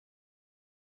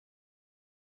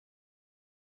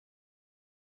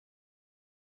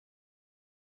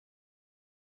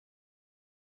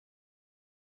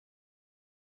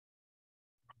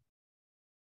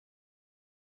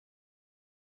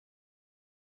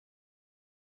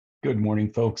Good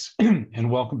morning, folks,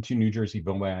 and welcome to New Jersey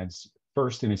VOAD's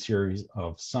first in a series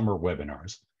of summer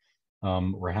webinars.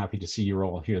 We're happy to see you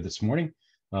all here this morning.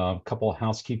 A couple of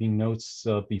housekeeping notes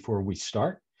before we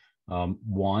start.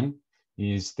 One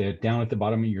is that down at the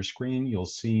bottom of your screen, you'll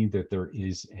see that there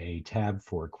is a tab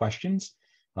for questions.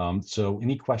 So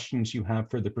any questions you have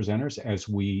for the presenters as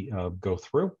we go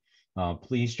through,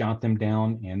 please jot them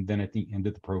down, and then at the end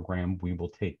of the program, we will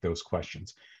take those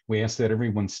questions. We ask that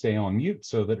everyone stay on mute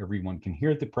so that everyone can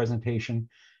hear the presentation,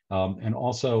 and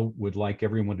also would like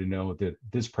everyone to know that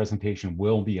this presentation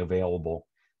will be available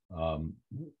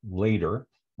later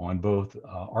on both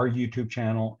our YouTube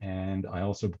channel and I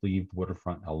also believe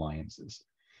Waterfront Alliance's.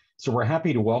 So we're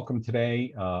happy to welcome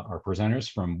today our presenters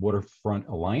from Waterfront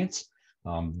Alliance.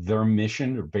 Their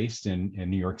mission are based in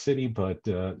New York City, but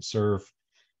serve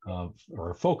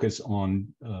or focus on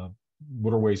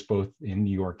waterways both in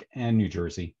New York and New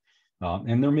Jersey.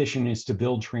 And their mission is to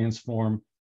build, transform,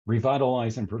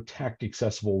 revitalize, and protect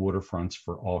accessible waterfronts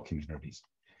for all communities.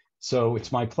 So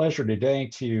it's my pleasure today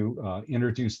to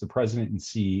introduce the president and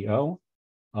CEO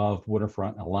of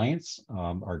Waterfront Alliance,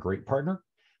 our great partner,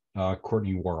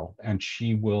 Courtney Worrell, and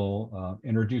she will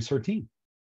introduce her team.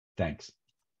 Thanks.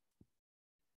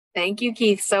 Thank you,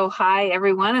 Keith. So hi,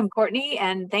 everyone. I'm Courtney,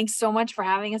 and thanks so much for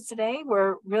having us today.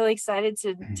 We're really excited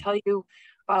to tell you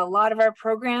about a lot of our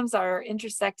programs are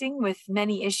intersecting with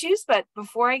many issues. But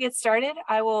before I get started,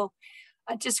 I will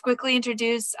just quickly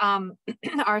introduce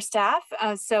our staff.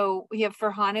 So we have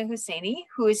Farhana Husseini,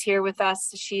 who is here with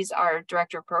us. She's our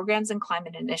Director of Programs and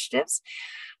Climate Initiatives.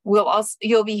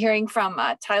 You'll be hearing from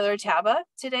Tyler Taba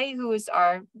today, who is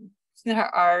our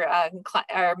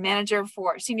manager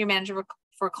senior manager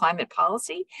for climate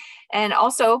policy, and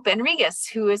also Ben Regas,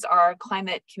 who is our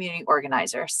climate community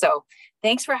organizer. So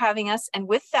thanks for having us. And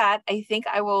with that, I think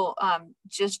I will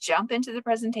just jump into the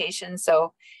presentation.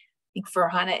 So I think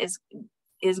Farhana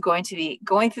is going to be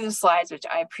going through the slides, which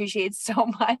I appreciate so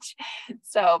much.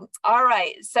 So, all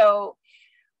right. So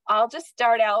I'll just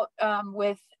start out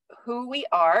with who we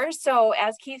are. So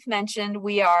as Keith mentioned,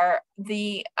 we are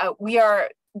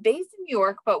based in New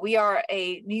York, but we are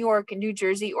a New York and New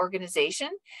Jersey organization.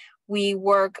 We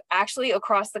work actually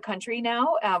across the country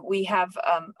now. We have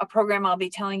a program I'll be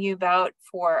telling you about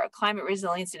for climate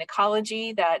resilience and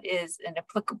ecology that is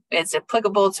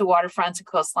applicable to waterfronts and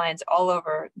coastlines all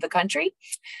over the country.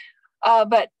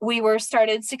 But we were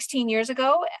started 16 years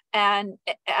ago, and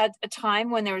at a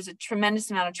time when there was a tremendous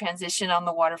amount of transition on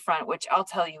the waterfront, which I'll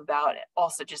tell you about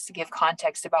also just to give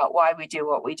context about why we do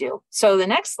what we do. So the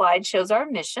next slide shows our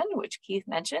mission, which Keith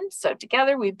mentioned. So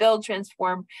together we build,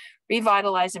 transform,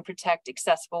 revitalize, and protect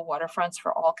accessible waterfronts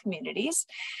for all communities.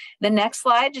 The next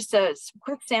slide, just a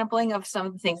quick sampling of some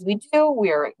of the things we do.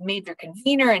 We are a major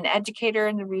convener and educator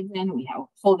in the region. We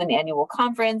hold an annual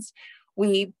conference.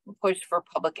 We push for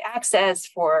public access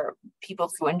for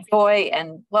people to enjoy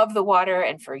and love the water,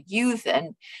 and for youth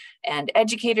and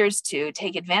educators to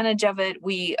take advantage of it.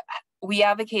 We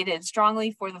advocated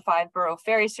strongly for the 5-borough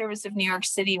ferry service of New York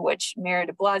City, which Mayor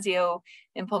de Blasio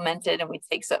implemented, and we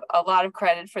take a lot of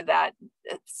credit for that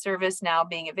service now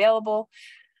being available.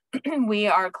 We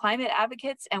are climate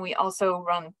advocates, and we also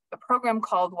run a program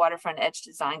called Waterfront Edge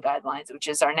Design Guidelines, which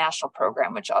is our national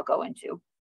program, which I'll go into.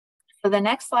 So the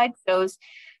next slide shows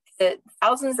the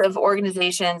thousands of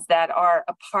organizations that are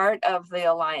a part of the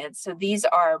Alliance. So these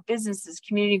are businesses,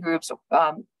 community groups,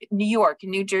 New York,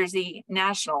 New Jersey,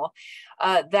 national,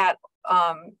 and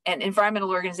environmental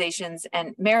organizations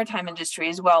and maritime industry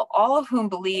as well, all of whom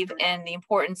believe in the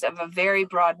importance of a very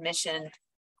broad mission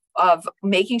of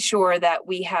making sure that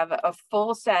we have a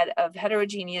full set of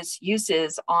heterogeneous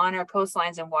uses on our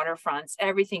coastlines and waterfronts,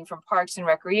 everything from parks and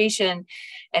recreation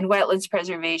and wetlands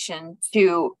preservation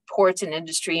to ports and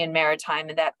industry and maritime,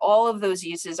 and that all of those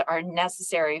uses are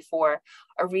necessary for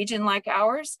a region like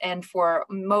ours and for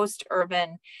most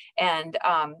urban and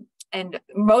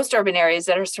most urban areas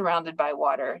that are surrounded by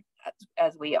water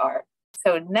as we are.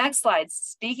 So next slide,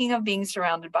 speaking of being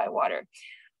surrounded by water.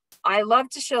 I love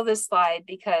to show this slide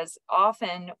because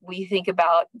often we think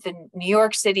about the New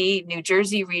York City, New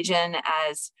Jersey region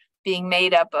as being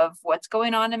made up of what's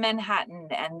going on in Manhattan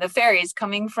and the ferries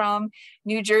coming from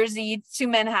New Jersey to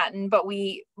Manhattan, but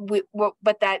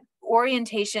that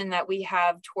orientation that we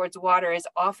have towards water is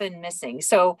often missing.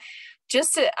 So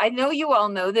I know you all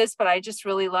know this, but I just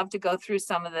really love to go through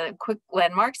some of the quick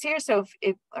landmarks here. So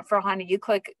if Farhana,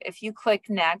 if you click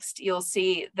next, you'll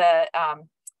see that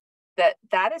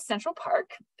is Central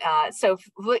Park. So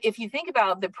if you think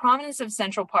about the prominence of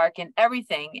Central Park in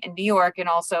everything in New York and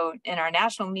also in our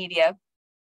national media,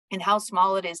 and how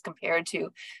small it is compared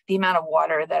to the amount of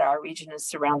water that our region is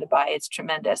surrounded by. It's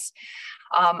tremendous.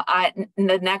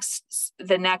 The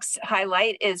next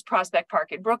highlight is Prospect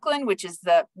Park in Brooklyn, which is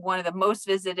one of the most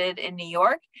visited in New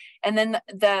York. And then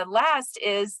the last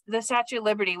is the Statue of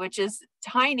Liberty, which is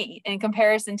tiny in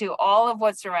comparison to all of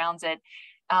what surrounds it.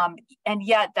 And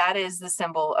yet that is the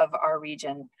symbol of our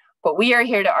region. But we are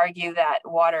here to argue that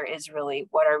water is really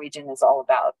what our region is all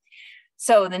about.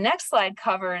 So the next slide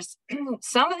covers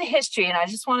some of the history, and I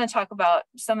just want to talk about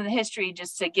some of the history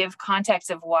just to give context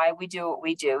of why we do what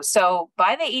we do. So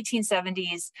by the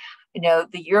 1870s,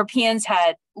 the Europeans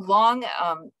had long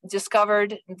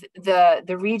discovered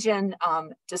the region,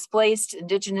 displaced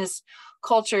indigenous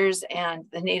cultures and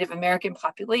the Native American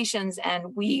populations,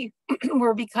 and we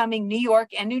were becoming New York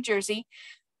and New Jersey.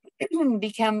 We were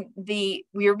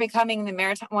becoming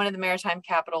one of the maritime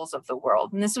capitals of the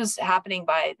world. And this was happening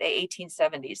by the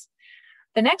 1870s.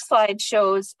 The next slide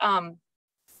shows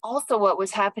also what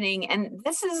was happening. And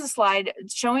this is a slide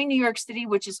showing New York City,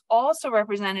 which is also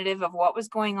representative of what was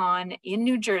going on in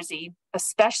New Jersey,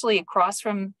 especially across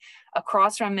from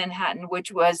Manhattan,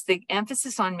 which was the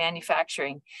emphasis on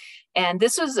manufacturing. And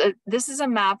this is a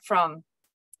map from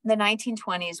the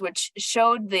 1920s, which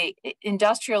showed the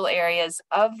industrial areas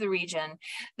of the region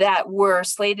that were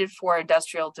slated for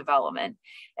industrial development.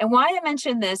 And why I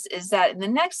mention this is that in the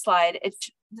next slide,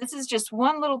 this is just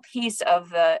one little piece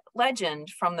of the legend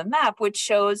from the map, which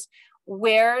shows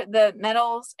where the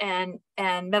metals and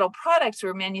metal products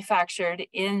were manufactured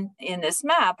in this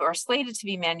map, or slated to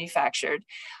be manufactured.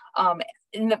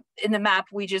 In the map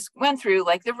we just went through,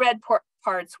 like the red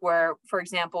parts were, for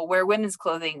example, where women's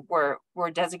clothing were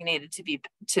designated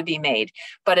to be made.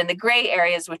 But in the gray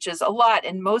areas, which is a lot,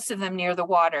 and most of them near the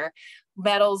water,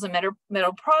 metals and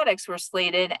metal products were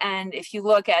slated. And if you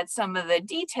look at some of the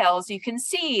details, you can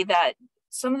see that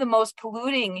some of the most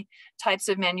polluting types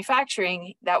of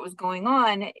manufacturing that was going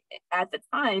on at the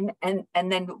time and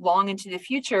then long into the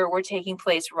future were taking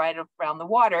place right around the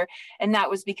water. And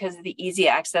that was because of the easy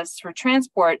access for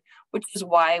transport, which is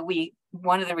why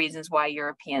one of the reasons why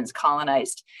Europeans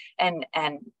colonized and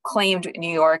claimed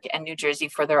New York and New Jersey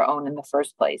for their own in the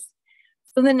first place.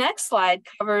 So the next slide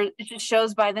just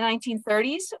shows by the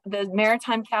 1930s, the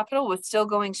maritime capital was still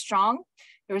going strong.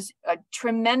 There was a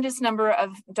tremendous number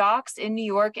of docks in New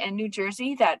York and New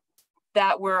Jersey that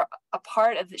were a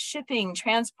part of the shipping,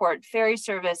 transport, ferry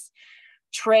service,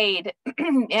 trade,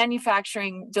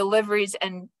 manufacturing, deliveries,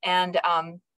 and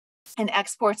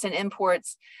exports and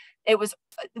imports.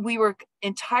 We were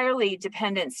entirely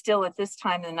dependent still at this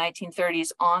time in the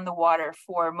 1930s on the water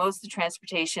for most of the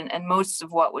transportation and most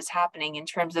of what was happening in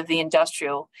terms of the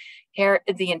industrial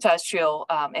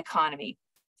economy.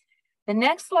 The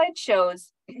next slide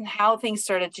shows how things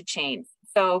started to change.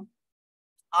 So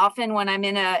often when I'm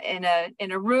in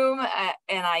a room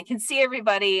and I can see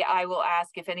everybody, I will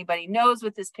ask if anybody knows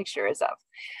what this picture is of.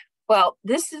 Well,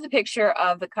 this is a picture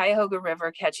of the Cuyahoga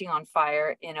River catching on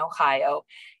fire in Ohio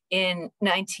in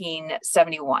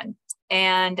 1971.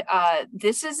 And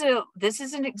this is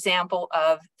an example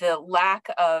of the lack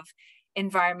of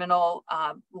environmental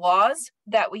laws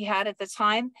that we had at the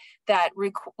time that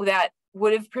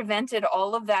would have prevented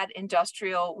all of that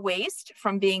industrial waste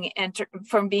from being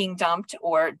dumped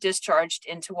or discharged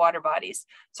into water bodies.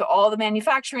 So all the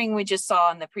manufacturing we just saw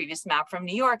on the previous map from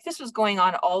New York, this was going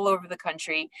on all over the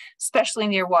country, especially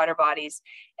near water bodies.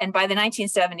 And by the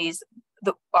 1970s,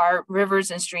 our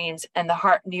rivers and streams and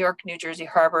the New York, New Jersey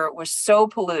harbor was so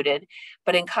polluted,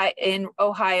 but in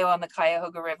Ohio on the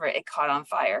Cuyahoga River, it caught on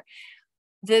fire.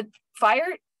 The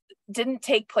fire didn't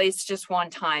take place just one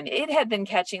time. It had been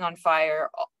catching on fire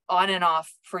on and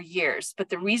off for years. But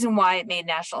the reason why it made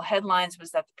national headlines was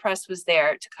that the press was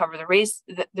there to cover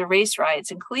the race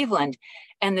riots in Cleveland,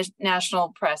 and the national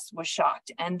press was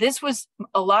shocked. And this was,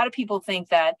 a lot of people think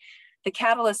that the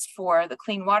catalyst for the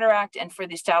Clean Water Act and for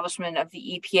the establishment of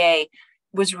the EPA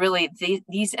was really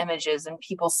these images and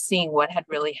people seeing what had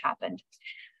really happened.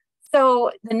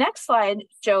 So the next slide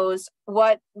shows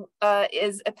what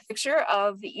is a picture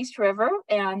of the East River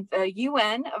and the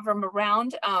UN from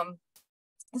around,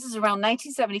 this is around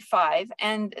 1975.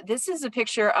 And this is a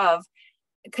picture of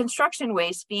construction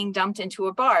waste being dumped into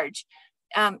a barge.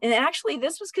 And actually,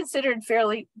 this was considered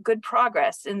fairly good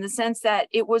progress in the sense that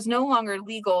it was no longer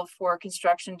legal for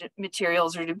construction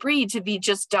materials or debris to be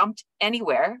just dumped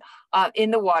anywhere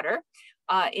in the water,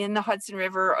 in the Hudson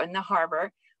River or in the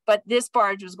harbor. But this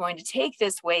barge was going to take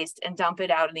this waste and dump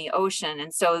it out in the ocean.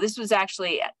 And so this was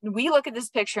actually, we look at this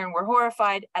picture and we're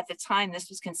horrified. At the time, this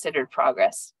was considered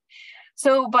progress.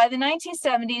 So by the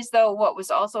 1970s, though, what was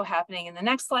also happening, in the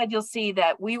next slide, you'll see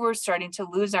that we were starting to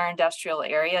lose our industrial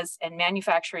areas and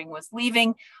manufacturing was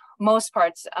leaving most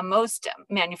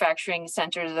manufacturing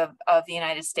centers of the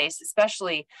United States,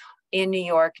 especially in New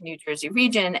York, New Jersey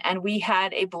region. And we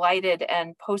had a blighted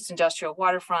and post-industrial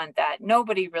waterfront that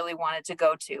nobody really wanted to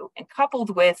go to. And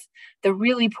coupled with the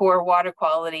really poor water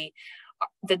quality,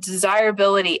 the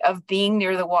desirability of being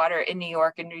near the water in New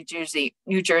York and New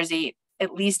Jersey,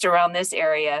 at least around this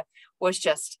area, was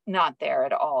just not there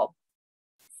at all.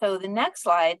 So the next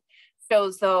slide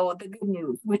shows, though, the good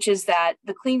news, which is that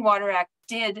the Clean Water Act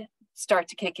did start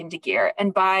to kick into gear.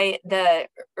 And by the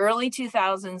early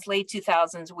 2000s, late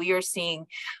 2000s, we are seeing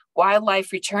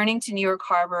wildlife returning to New York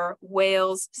Harbor,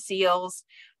 whales, seals,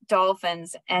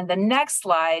 dolphins. And the next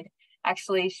slide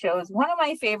actually shows one of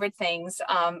my favorite things,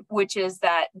 which is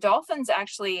that dolphins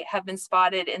actually have been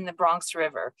spotted in the Bronx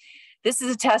River. This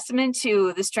is a testament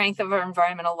to the strength of our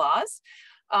environmental laws.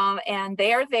 And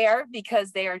they are there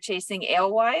because they are chasing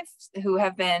alewives who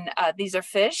have been, these are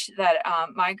fish that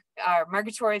are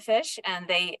migratory fish, and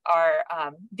they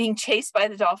are being chased by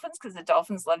the dolphins because the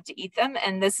dolphins love to eat them.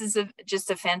 And this is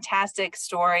just a fantastic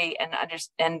story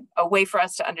and a way for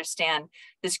us to understand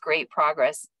this great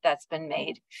progress that's been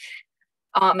made.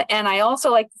 And I also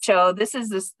like to show, this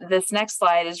next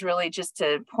slide is really just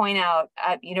to point out,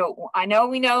 I know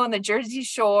we know on the Jersey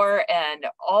Shore and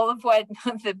all of what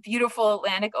the beautiful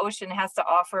Atlantic Ocean has to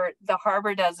offer, the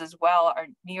harbor does as well, our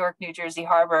New York, New Jersey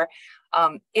harbor.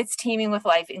 It's teeming with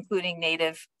life, including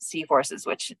native seahorses,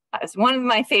 which is one of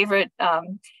my favorite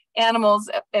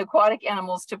aquatic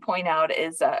animals to point out,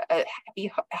 is a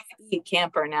happy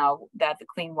camper now that the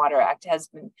Clean Water Act has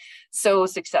been so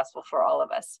successful for all of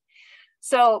us.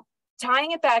 So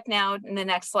tying it back now in the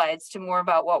next slides to more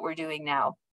about what we're doing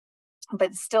now,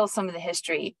 but still some of the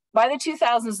history. By the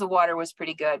 2000s, the water was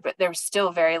pretty good, but there was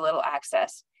still very little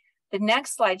access. The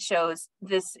next slide shows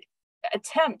this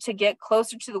attempt to get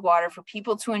closer to the water for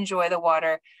people to enjoy the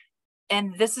water.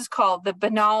 And this is called the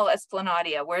banal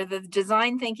esplanadia, where the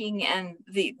design thinking and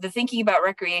the thinking about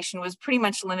recreation was pretty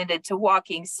much limited to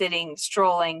walking, sitting,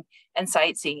 strolling, and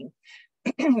sightseeing.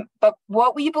 But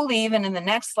what we believe, and in the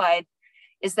next slide,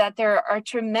 is that there are a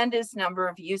tremendous number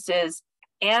of uses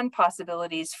and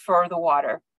possibilities for the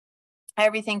water.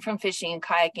 Everything from fishing and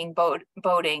kayaking,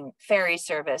 boating, ferry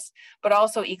service, but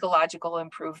also ecological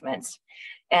improvements.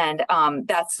 And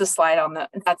that's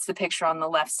the picture on the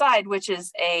left side, which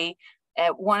is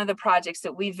one of the projects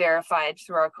that we verified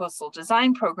through our coastal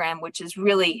design program, which is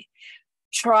really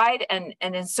tried and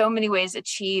in so many ways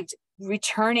achieved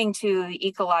returning to the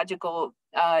ecological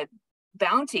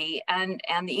bounty and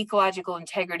the ecological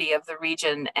integrity of the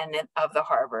region and of the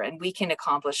harbor. And we can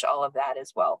accomplish all of that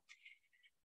as well.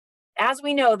 As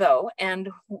we know, though, and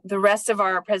the rest of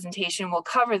our presentation will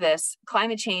cover this,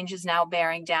 climate change is now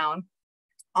bearing down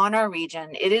on our region.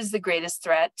 It is the greatest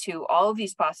threat to all of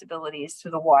these possibilities to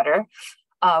the water.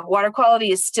 Water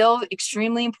quality is still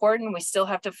extremely important. We still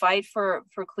have to fight for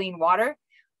clean water.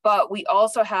 But we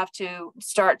also have to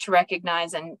start to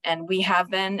recognize, and we have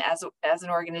been as an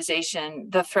organization,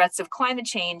 the threats of climate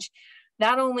change,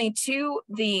 not only to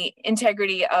the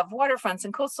integrity of waterfronts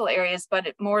and coastal areas,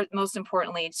 but most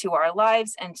importantly to our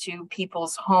lives and to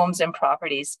people's homes and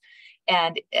properties.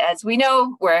 And as we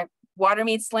know, where water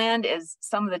meets land is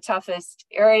some of the toughest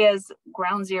areas,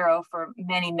 ground zero for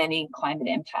many, many climate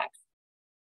impacts.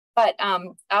 But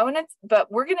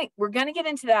we're gonna get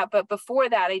into that. But before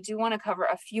that, I do want to cover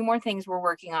a few more things we're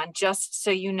working on, just so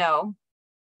you know.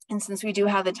 And since we do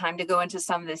have the time to go into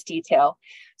some of this detail.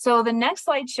 So the next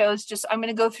slide shows I'm going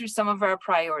to go through some of our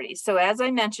priorities. So as I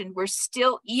mentioned, we're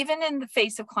still, even in the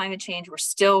face of climate change, we're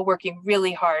still working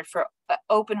really hard for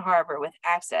open harbor with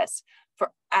access,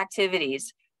 for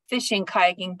activities, fishing,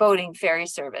 kayaking, boating, ferry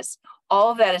service.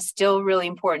 All of that is still really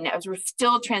important as we're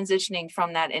still transitioning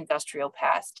from that industrial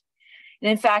past.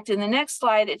 And in fact, in the next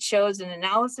slide, it shows an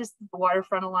analysis that the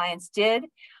Waterfront Alliance did,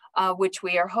 which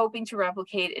we are hoping to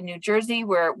replicate in New Jersey,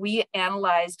 where we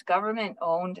analyzed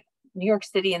government-owned, New York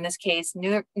City in this case,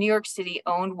 New York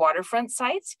City-owned waterfront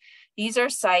sites. These are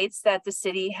sites that the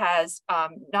city has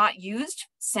not used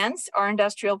since our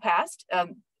industrial past.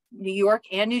 New York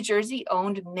and New Jersey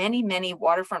owned many, many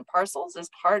waterfront parcels as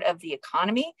part of the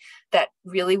economy that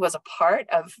really was a part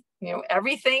of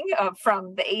everything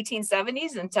from the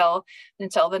 1870s until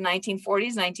the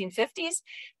 1940s, 1950s.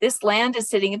 This land is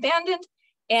sitting abandoned,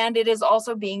 and it is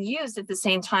also being used at the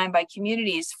same time by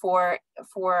communities for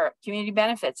community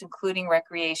benefits, including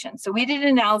recreation. So we did an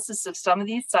analysis of some of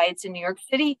these sites in New York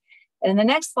City. And in the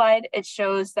next slide, it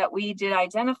shows that we did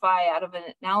identify, out of an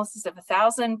analysis of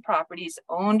 1,000 properties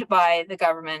owned by the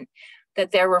government,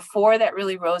 that there were 4 that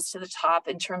really rose to the top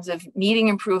in terms of needing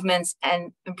improvements,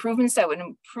 and improvements that would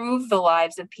improve the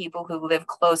lives of people who live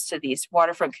close to these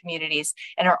waterfront communities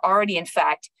and are already, in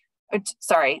fact,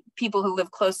 people who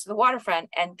live close to the waterfront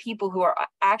and people who are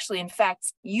actually, in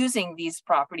fact, using these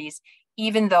properties,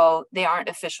 even though they aren't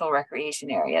official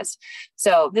recreation areas.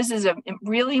 So this is a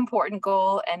really important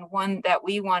goal, and one that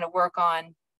we want to work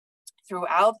on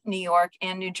throughout New York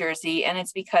and New Jersey. And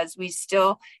it's because we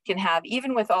still can have,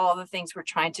 even with all the things we're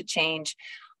trying to change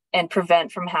and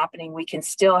prevent from happening, we can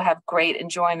still have great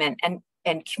enjoyment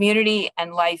and community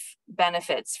and life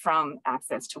benefits from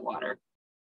access to water.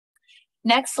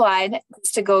 Next slide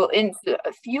is to go into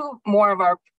a few more of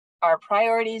our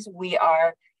priorities. We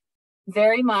are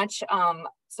very much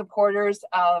supporters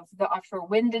of the offshore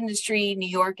wind industry, New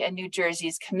York and New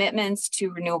Jersey's commitments to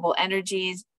renewable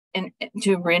energies and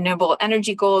to renewable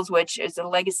energy goals, which is a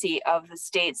legacy of the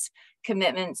state's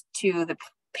commitments to the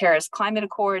Paris Climate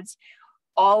Accords.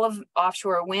 All of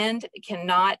offshore wind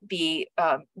cannot be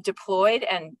deployed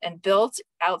and built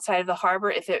outside of the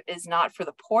harbor if it is not for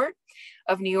the port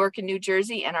of New York and New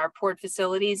Jersey and our port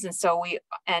facilities. And so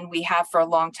we have for a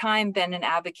long time been an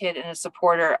advocate and a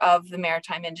supporter of the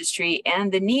maritime industry,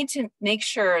 and the need to make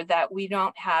sure that we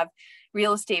don't have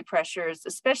real estate pressures,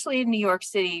 especially in New York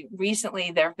City.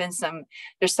 Recently, there's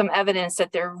some evidence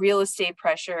that there is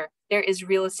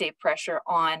real estate pressure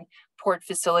on port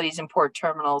facilities and port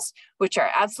terminals, which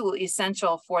are absolutely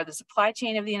essential for the supply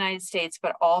chain of the United States,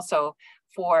 but also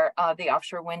for the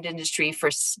offshore wind industry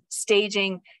for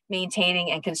staging,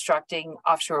 maintaining, and constructing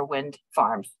offshore wind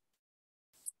farms.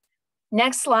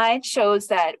 Next slide shows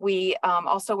that we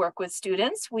also work with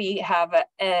students. We have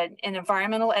an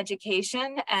environmental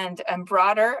education and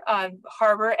broader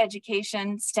harbor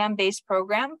education STEM-based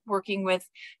program working with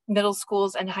middle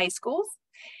schools and high schools.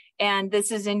 And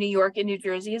this is in New York and New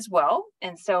Jersey as well.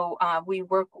 And so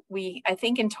I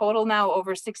think in total now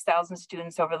over 6,000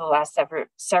 students over the last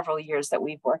several years that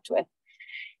we've worked with.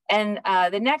 And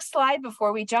the next slide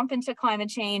before we jump into climate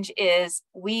change is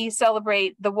we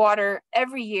celebrate the water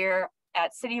every year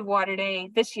at City of Water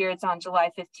Day. This year it's on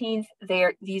July 15th.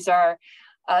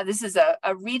 This is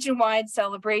a region-wide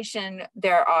celebration.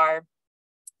 There are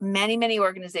many, many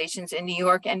organizations in New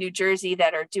York and New Jersey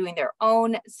that are doing their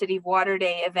own City of Water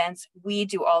Day events. We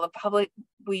do all the public,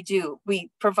 we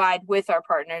provide with our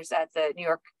partners at the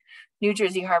New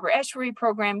Jersey Harbor Estuary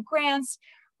Program grants.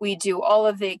 We do all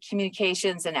of the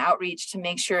communications and outreach to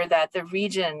make sure that the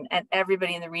region and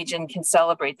everybody in the region can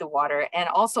celebrate the water and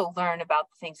also learn about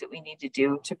the things that we need to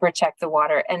do to protect the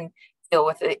water and deal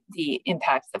with the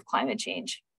impacts of climate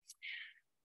change.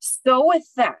 So with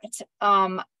that,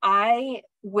 I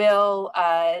will,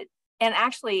 and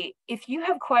actually, if you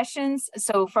have questions,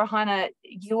 so for Hannah,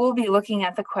 you will be looking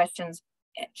at the questions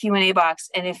Q&A box,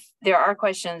 and if there are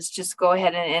questions, just go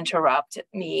ahead and interrupt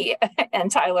me and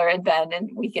Tyler and Ben, and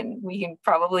we can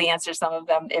probably answer some of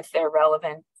them if they're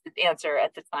relevant to answer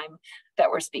at the time that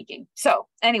we're speaking. So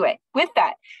anyway, with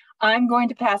that, I'm going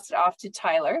to pass it off to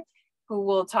Tyler, who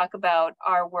will talk about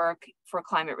our work for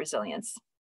climate resilience.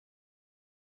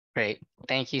 Great.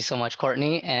 Thank you so much,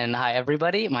 Courtney. And hi,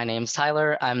 everybody. My name's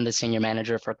Tyler. I'm the Senior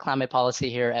Manager for Climate Policy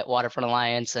here at Waterfront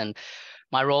Alliance. And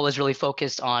my role is really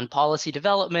focused on policy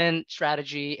development,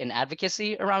 strategy, and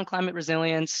advocacy around climate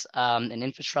resilience and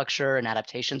infrastructure and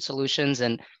adaptation solutions.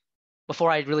 And before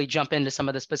I really jump into some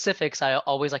of the specifics, I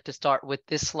always like to start with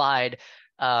this slide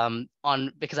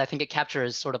because I think it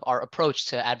captures sort of our approach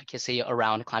to advocacy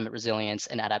around climate resilience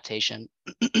and adaptation.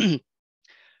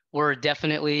 We're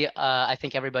definitely, I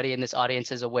think everybody in this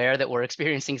audience is aware that we're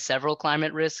experiencing several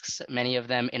climate risks, many of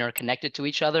them interconnected to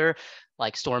each other,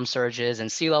 like storm surges and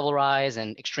sea level rise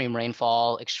and extreme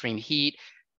rainfall, extreme heat.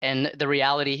 And the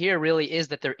reality here really is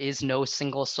that there is no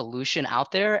single solution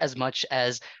out there, as much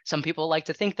as some people like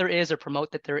to think there is or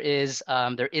promote that there is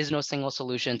no single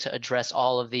solution to address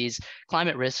all of these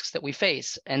climate risks that we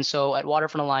face. And so at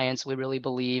Waterfront Alliance, we really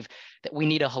believe that we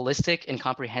need a holistic and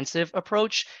comprehensive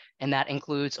approach. And that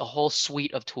includes a whole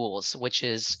suite of tools, which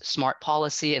is smart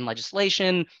policy and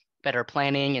legislation, better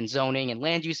planning and zoning and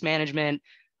land use management,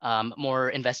 more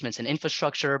investments in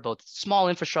infrastructure, both small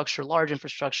infrastructure, large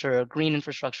infrastructure, green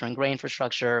infrastructure, and gray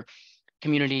infrastructure,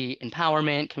 community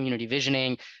empowerment, community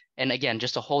visioning, and again,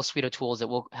 just a whole suite of tools that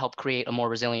will help create a more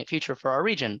resilient future for our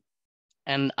region.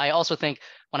 And I also think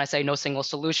when I say no single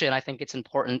solution, I think it's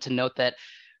important to note that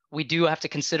we do have to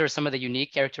consider some of the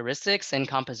unique characteristics and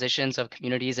compositions of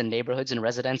communities and neighborhoods and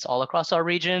residents all across our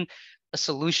region. A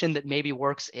solution that maybe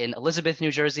works in Elizabeth,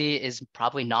 New Jersey is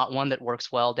probably not one that works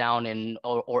well down in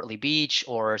Ortley Beach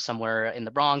or somewhere in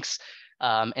the Bronx.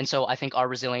 And so I think our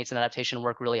resilience and adaptation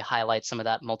work really highlights some of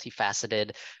that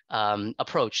multifaceted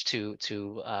approach to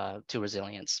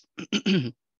resilience.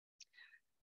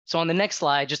 So on the next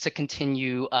slide, just to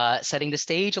continue setting the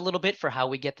stage a little bit for how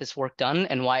we get this work done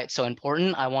and why it's so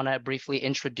important, I want to briefly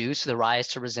introduce the Rise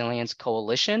to Resilience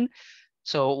Coalition.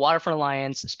 So Waterfront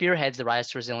Alliance spearheads the Rise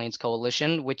to Resilience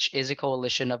Coalition, which is a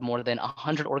coalition of more than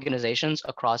 100 organizations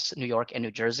across New York and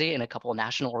New Jersey, and a couple of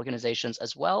national organizations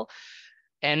as well.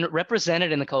 And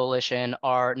represented in the coalition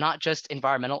are not just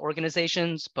environmental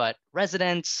organizations, but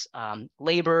residents,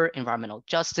 labor, environmental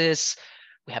justice.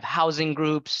 We have housing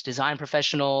groups, design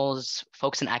professionals,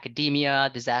 folks in academia,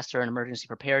 disaster and emergency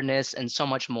preparedness, and so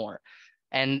much more.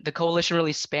 And the coalition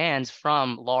really spans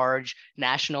from large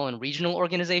national and regional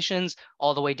organizations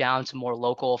all the way down to more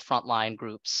local frontline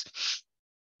groups.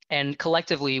 And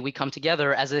collectively, we come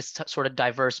together as this sort of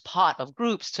diverse pot of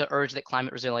groups to urge that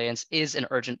climate resilience is an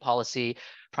urgent policy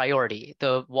priority.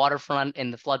 The waterfront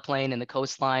and the floodplain and the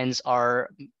coastlines are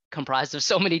comprised of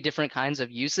so many different kinds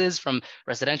of uses, from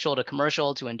residential to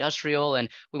commercial to industrial, and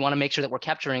we want to make sure that we're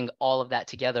capturing all of that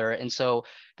together. And so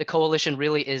the coalition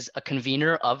really is a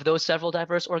convener of those several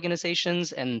diverse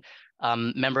organizations and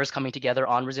members coming together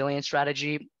on resilience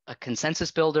strategy, a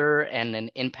consensus builder, and an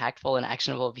impactful and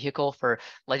actionable vehicle for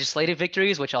legislative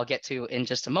victories, which I'll get to in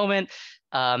just a moment,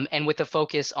 and with a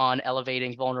focus on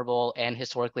elevating vulnerable and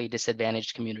historically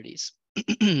disadvantaged communities.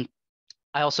 I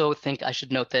also think I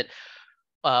should note that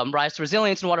Rise to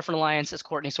Resilience and Waterfront Alliance, as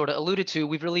Courtney sort of alluded to,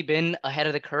 we've really been ahead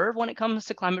of the curve when it comes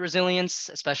to climate resilience,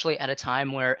 especially at a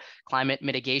time where climate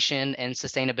mitigation and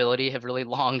sustainability have really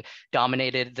long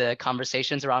dominated the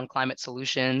conversations around climate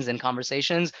solutions and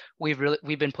conversations. We've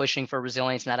been pushing for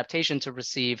resilience and adaptation to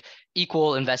receive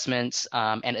equal investments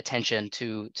and attention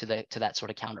to that sort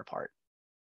of counterpart.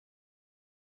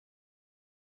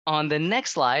 On the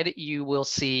next slide, you will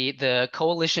see the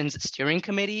coalition's steering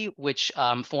committee, which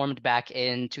formed back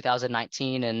in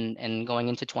 2019 and going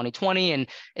into 2020. And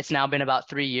it's now been about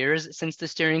 3 years since the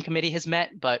steering committee has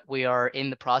met, but we are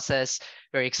in the process,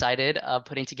 very excited, of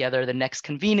putting together the next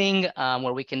convening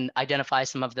where we can identify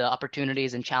some of the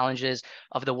opportunities and challenges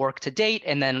of the work to date,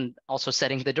 and then also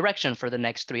setting the direction for the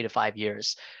next 3 to 5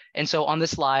 years. And so on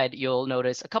this slide, you'll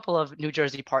notice a couple of New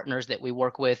Jersey partners that we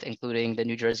work with, including the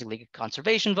New Jersey League of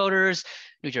Conservation Voters,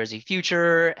 New Jersey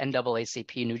Future,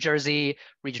 NAACP New Jersey,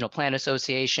 Regional Plan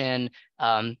Association,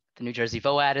 the New Jersey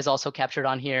VOAD is also captured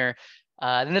on here.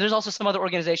 And then there's also some other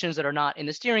organizations that are not in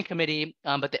the steering committee,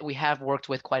 but that we have worked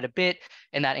with quite a bit,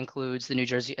 and that includes the New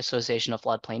Jersey Association of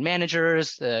Floodplain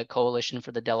Managers, the Coalition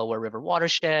for the Delaware River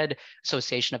Watershed,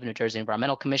 Association of New Jersey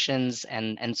Environmental Commissions,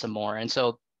 and some more. And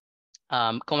so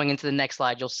going into the next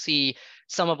slide, you'll see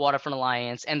some of Waterfront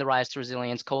Alliance and the Rise to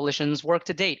Resilience Coalition's work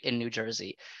to date in New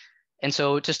Jersey. And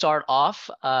so to start off,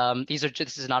 this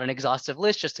is not an exhaustive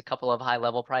list, just a couple of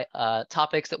high-level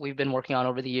topics that we've been working on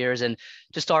over the years. And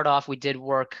to start off, we did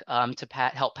work to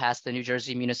help pass the New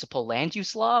Jersey Municipal Land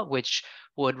Use Law, which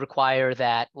would require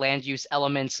that land use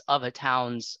elements of a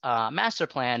town's master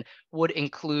plan would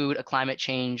include a climate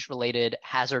change-related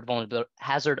hazard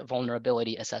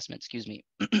vulnerability assessment, excuse me.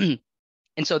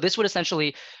 And so this would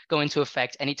essentially go into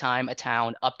effect anytime a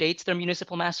town updates their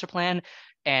municipal master plan,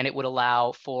 and it would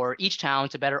allow for each town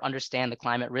to better understand the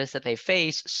climate risks that they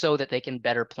face so that they can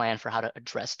better plan for how to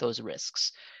address those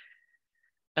risks.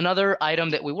 Another item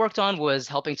that we worked on was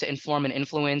helping to inform and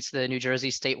influence the New Jersey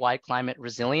statewide climate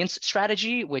resilience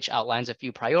strategy, which outlines a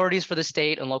few priorities for the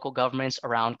state and local governments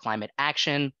around climate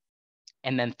action.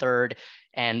 And then third,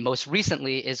 and most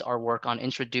recently, is our work on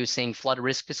introducing flood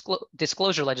risk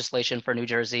disclosure legislation for New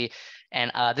Jersey.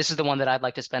 And this is the one that I'd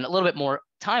like to spend a little bit more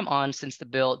time on, since the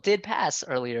bill did pass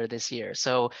earlier this year.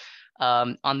 So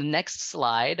on the next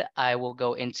slide, I will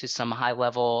go into some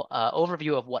high-level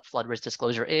overview of what flood risk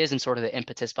disclosure is and sort of the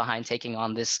impetus behind taking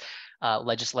on this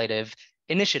legislative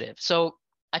initiative. So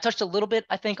I touched a little bit,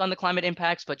 I think, on the climate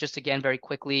impacts, but just again, very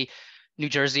quickly, New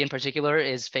Jersey in particular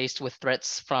is faced with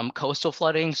threats from coastal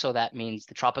flooding. So that means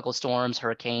the tropical storms,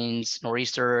 hurricanes,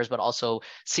 nor'easters, but also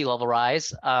sea level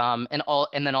rise, and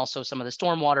then also some of the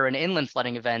stormwater and inland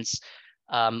flooding events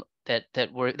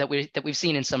that we've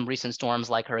seen in some recent storms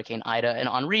like Hurricane Ida and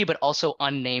Henri, but also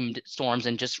unnamed storms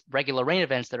and just regular rain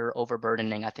events that are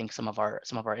overburdening, I think, some of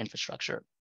our infrastructure.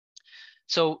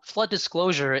 So flood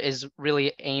disclosure is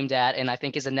really aimed at, and I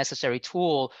think is a necessary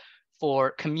tool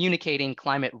for communicating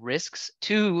climate risks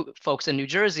to folks in New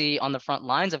Jersey on the front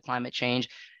lines of climate change,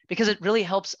 because it really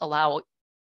helps allow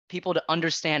people to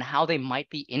understand how they might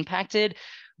be impacted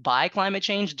by climate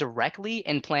change directly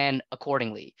and plan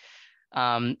accordingly.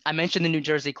 I mentioned the New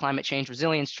Jersey climate change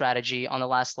resilience strategy on the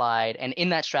last slide. And in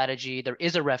that strategy, there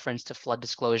is a reference to flood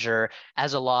disclosure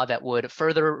as a law that would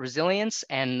further resilience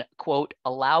and, quote,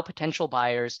 allow potential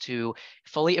buyers to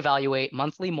fully evaluate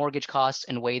monthly mortgage costs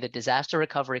and weigh the disaster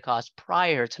recovery costs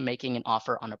prior to making an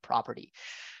offer on a property.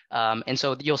 And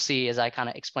so you'll see, as I kind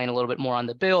of explain a little bit more on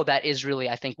the bill, that is really,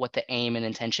 I think, what the aim and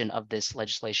intention of this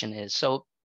legislation is. So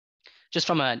just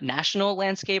from a national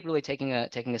landscape, really taking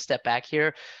a step back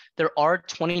here, there are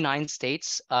 29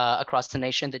 states across the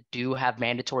nation that do have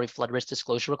mandatory flood risk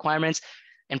disclosure requirements.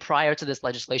 And prior to this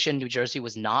legislation, New Jersey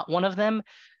was not one of them.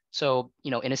 So,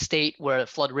 in a state where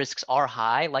flood risks are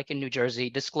high, like in New Jersey,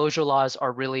 disclosure laws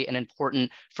are really an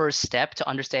important first step to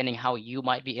understanding how you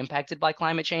might be impacted by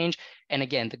climate change. And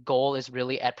again, the goal is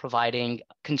really at providing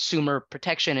consumer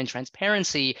protection and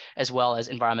transparency, as well as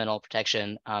environmental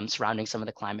protection surrounding some of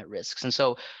the climate risks. And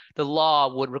so the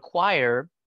law would require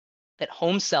that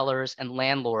home sellers and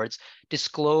landlords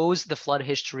disclose the flood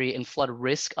history and flood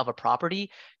risk of a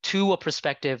property to a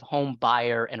prospective home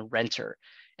buyer and renter.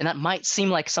 And that might seem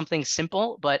like something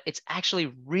simple, but it's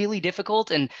actually really difficult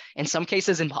and in some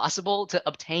cases impossible to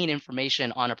obtain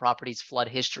information on a property's flood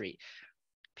history.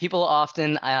 People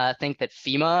often think that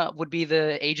FEMA would be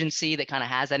the agency that kind of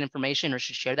has that information or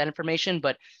should share that information,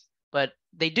 but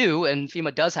they do, and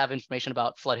FEMA does have information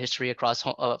about flood history across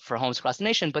for homes across the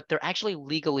nation, but they're actually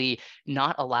legally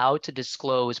not allowed to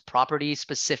disclose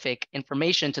property-specific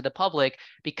information to the public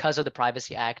because of the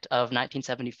Privacy Act of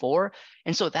 1974.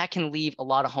 And so that can leave a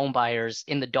lot of home buyers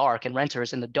in the dark and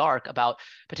renters in the dark about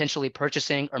potentially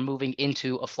purchasing or moving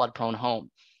into a flood-prone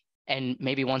home. And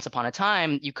maybe once upon a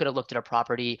time, you could have looked at a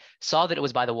property, saw that it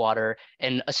was by the water,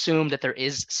 and assumed that there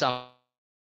is some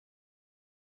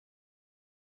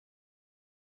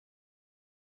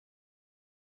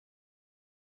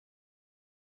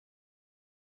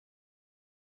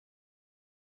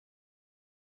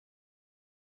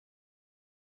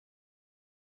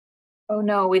Oh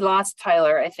no, we lost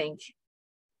Tyler, I think.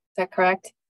 Is that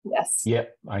correct? Yes.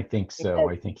 Yep, I think so.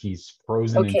 I think he's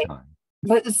frozen in time.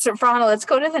 But so, Farhana, let's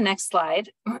go to the next slide.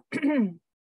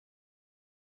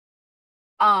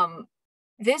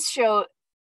 This show,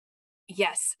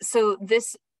 yes. So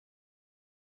this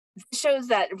shows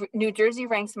that New Jersey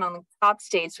ranks among the top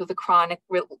states with chronic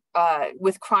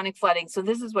flooding. So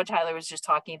this is what Tyler was just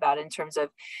talking about in terms of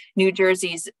New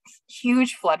Jersey's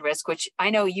huge flood risk, which I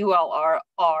know you all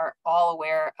are all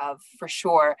aware of for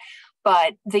sure.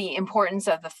 But the importance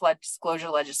of the flood disclosure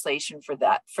legislation for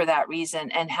that reason,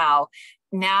 and how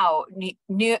now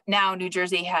New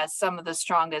Jersey has some of the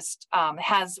strongest,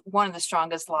 has one of the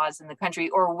strongest laws in the country,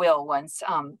 or will once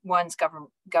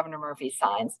Governor Murphy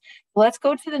signs. Let's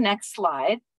go to the next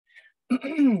slide.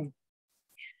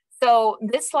 So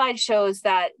this slide shows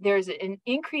that there's an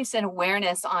increase in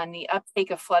awareness on the uptake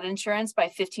of flood insurance by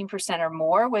 15% or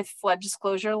more with flood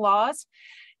disclosure laws.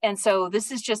 And so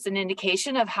this is just an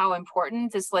indication of how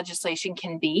important this legislation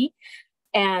can be.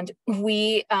 And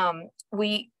we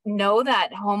know that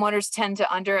homeowners tend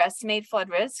to underestimate flood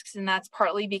risks, and that's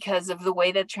partly because of the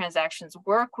way that transactions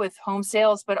work with home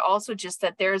sales, but also just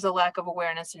that there's a lack of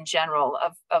awareness in general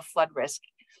of flood risk.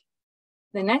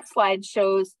 The next slide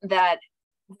shows that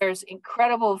there's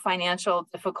incredible financial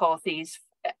difficulties,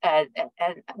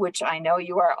 which I know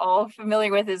you are all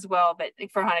familiar with as well. But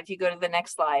Farhana, if you go to the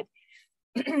next slide.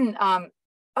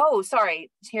 Oh,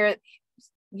 sorry. Here,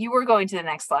 you were going to the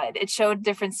next slide. It showed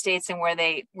different states and where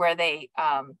they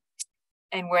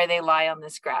lie on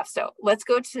this graph. So let's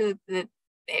go to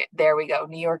there we go.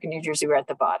 New York and New Jersey were at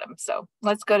the bottom. So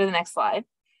let's go to the next slide.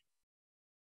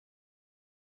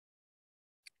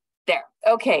 There.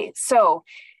 Okay. So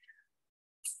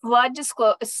flood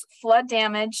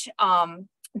damage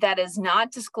that is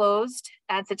not disclosed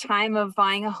at the time of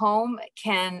buying a home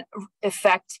can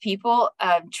affect people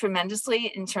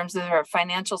tremendously in terms of their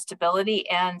financial stability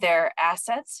and their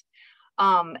assets.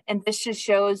 And this just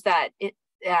shows that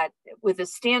that with a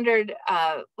standard,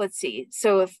 let's see.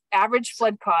 So if average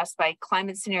flood cost by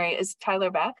climate scenario, is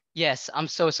Tyler back? Yes, I'm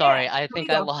so sorry. Yeah, I think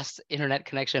I lost internet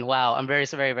connection. Wow, I'm very,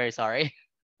 very, very sorry.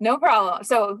 No problem.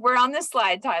 So we're on this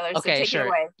slide, Tyler. Okay, so take sure. it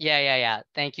away. Yeah.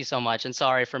 Thank you so much. And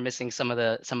sorry for missing some of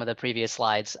the previous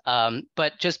slides.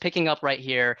 But just picking up right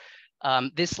here,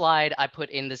 this slide I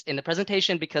put in the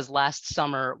presentation because last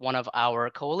summer, one of our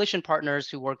coalition partners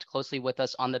who worked closely with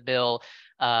us on the bill,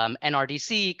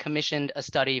 NRDC, commissioned a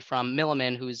study from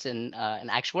Milliman, who's an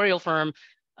actuarial firm.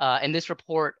 And this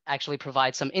report actually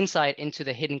provides some insight into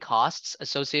the hidden costs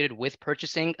associated with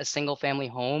purchasing a single family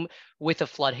home with a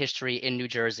flood history in New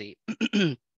Jersey.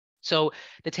 So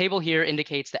the table here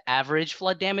indicates the average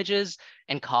flood damages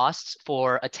and costs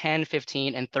for a 10,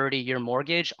 15, and 30-year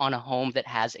mortgage on a home that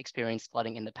has experienced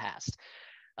flooding in the past.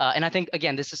 And I think,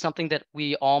 again, this is something that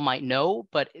we all might know,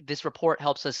 but this report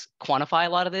helps us quantify a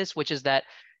lot of this, which is that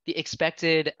the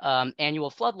expected annual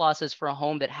flood losses for a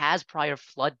home that has prior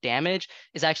flood damage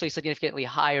is actually significantly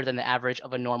higher than the average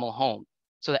of a normal home.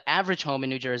 So the average home in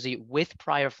New Jersey with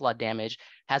prior flood damage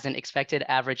has an expected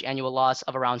average annual loss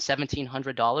of around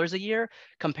 $1,700 a year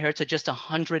compared to just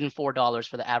 $104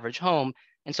 for the average home.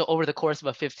 And so over the course of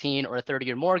a 15 or a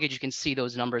 30-year mortgage, you can see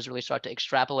those numbers really start to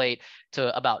extrapolate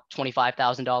to about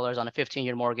 $25,000 on a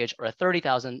 15-year mortgage, or a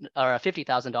 $30,000 or a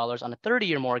 $50,000 on a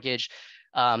 30-year mortgage.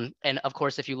 And of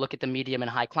course, if you look at the medium and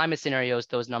high climate scenarios,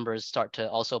 those numbers start to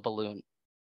also balloon.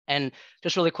 And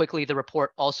just really quickly, the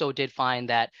report also did find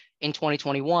that in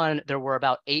 2021, there were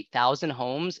about 8,000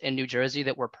 homes in New Jersey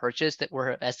that were purchased that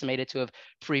were estimated to have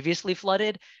previously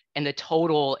flooded. And the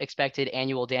total expected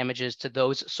annual damages to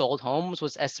those sold homes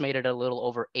was estimated at a little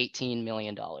over $18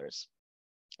 million.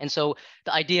 And so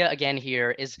the idea again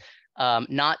here is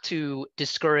not to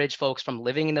discourage folks from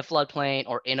living in the floodplain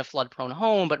or in a flood-prone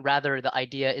home, but rather the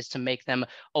idea is to make them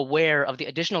aware of the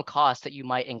additional costs that you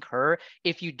might incur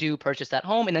if you do purchase that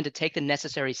home, and then to take the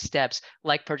necessary steps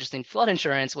like purchasing flood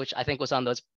insurance, which I think was on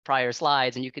those prior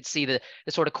slides. And you could see the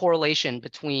sort of correlation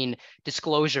between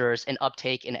disclosures and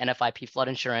uptake in NFIP flood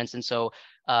insurance. And so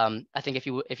I think if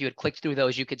you had clicked through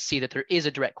those, you could see that there is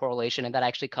a direct correlation, and that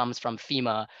actually comes from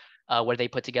FEMA, where they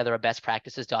put together a best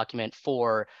practices document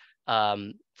for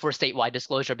statewide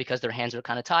disclosure because their hands are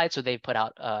kind of tied. So they've put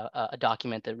out a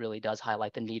document that really does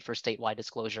highlight the need for statewide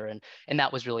disclosure. And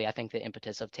that was really, I think, the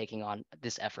impetus of taking on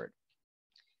this effort.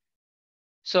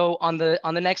 So on the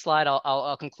next slide,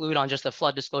 I'll conclude on just the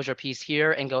flood disclosure piece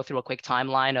here and go through a quick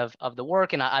timeline of the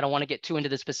work. And I don't want to get too into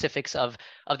the specifics of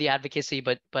the advocacy,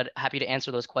 but happy to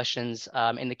answer those questions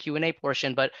in the Q&A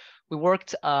portion. But we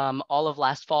worked all of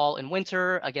last fall and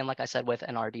winter, again, like I said, with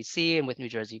NRDC and with New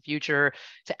Jersey Future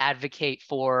to advocate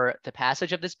for the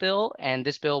passage of this bill. And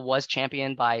this bill was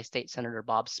championed by State Senator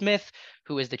Bob Smith,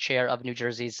 who is the chair of New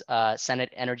Jersey's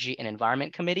Senate Energy and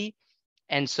Environment Committee.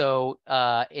 And so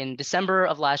in December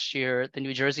of last year, the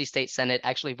New Jersey State Senate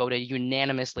actually voted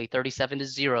unanimously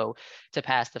 37-0 to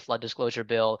pass the flood disclosure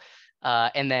bill.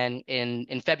 And then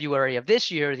in February of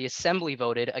this year, the Assembly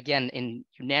voted, again, in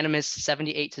unanimous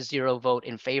 78-0 vote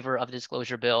in favor of the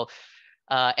disclosure bill.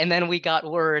 And then we got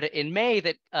word in May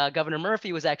that Governor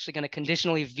Murphy was actually going to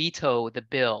conditionally veto the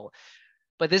bill.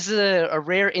 But this is a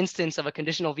rare instance of a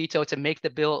conditional veto to make the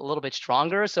bill a little bit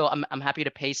stronger. So I'm happy to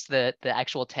paste the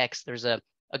actual text. There's a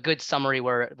good summary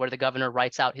where the governor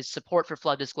writes out his support for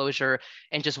flood disclosure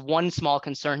and just one small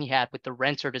concern he had with the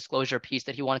renter disclosure piece,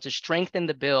 that he wanted to strengthen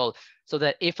the bill so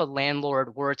that if a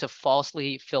landlord were to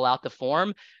falsely fill out the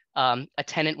form, a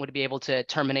tenant would be able to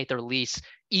terminate their lease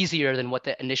easier than what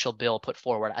the initial bill put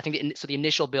forward. I think so the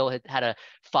initial bill had a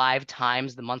 5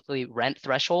 times the monthly rent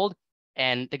threshold.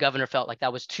 And the governor felt like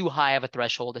that was too high of a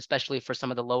threshold, especially for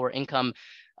some of the lower income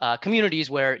communities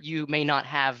where you may not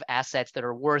have assets that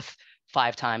are worth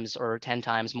 5 times or 10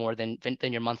 times more than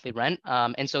your monthly rent.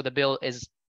 And so the bill is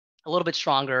a little bit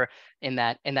stronger in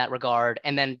that regard.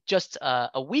 And then just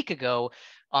a week ago,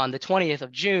 on the 20th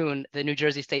of June, the New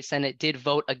Jersey State Senate did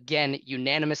vote again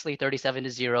unanimously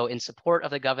 37-0 in support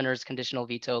of the governor's conditional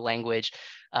veto language.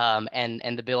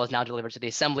 And the bill is now delivered to the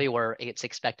Assembly where it's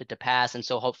expected to pass. And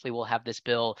so hopefully we'll have this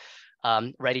bill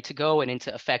ready to go and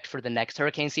into effect for the next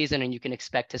hurricane season. And you can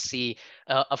expect to see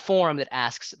a form that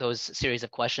asks those series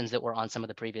of questions that were on some of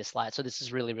the previous slides. So this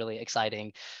is really, really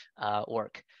exciting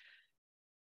work.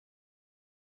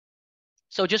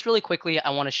 So just really quickly,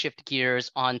 I want to shift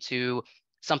gears onto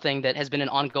something that has been an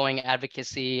ongoing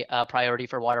advocacy priority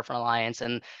for Waterfront Alliance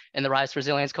and the Rise to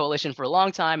Resilience Coalition for a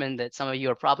long time, and that some of you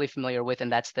are probably familiar with,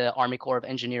 and that's the Army Corps of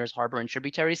Engineers Harbor and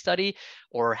Tributary Study,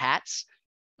 or HATS.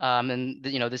 And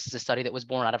this is a study that was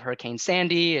born out of Hurricane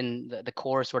Sandy, and the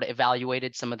Corps sort of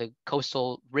evaluated some of the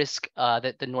coastal risk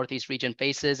that the Northeast region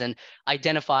faces and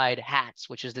identified HATS,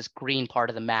 which is this green part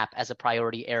of the map, as a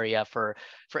priority area for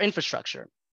infrastructure.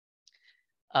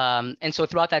 And so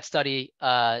throughout that study,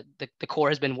 the Corps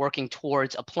has been working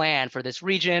towards a plan for this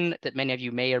region that many of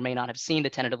you may or may not have seen, the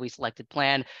tentatively selected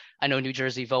plan. I know New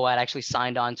Jersey VOAD actually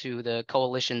signed on to the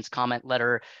coalition's comment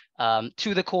letter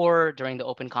to the Corps during the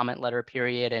open comment letter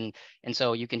period. And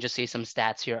so you can just see some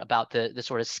stats here about the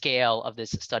sort of scale of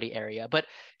this study area. But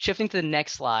shifting to the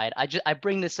next slide, I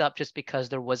bring this up just because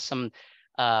there was some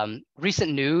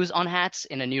recent news on HATS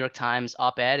in a New York Times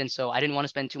op-ed. And so I didn't want to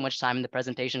spend too much time in the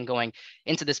presentation going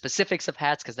into the specifics of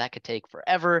HATS because that could take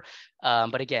forever.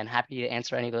 But again, happy to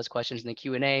answer any of those questions in the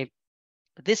Q&A.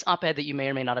 But this op-ed that you may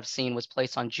or may not have seen was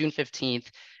placed on June 15th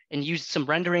and used some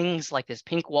renderings like this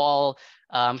pink wall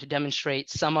to demonstrate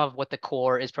some of what the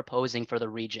Corps is proposing for the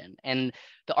region. And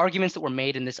the arguments that were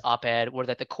made in this op-ed were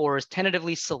that the Corps'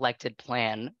 tentatively selected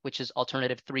plan, which is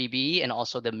alternative 3B and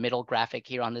also the middle graphic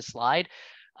here on this slide,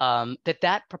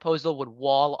 that proposal would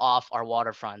wall off our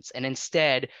waterfronts. And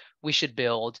instead, we should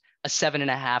build a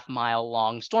 7.5-mile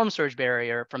long storm surge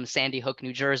barrier from Sandy Hook,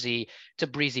 New Jersey to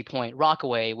Breezy Point,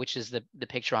 Rockaway, which is the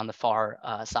picture on the far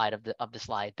side of the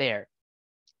slide there.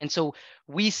 And so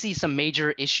we see some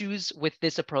major issues with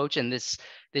this approach and this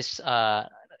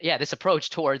approach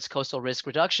towards coastal risk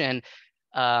reduction.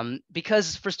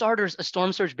 Because for starters, a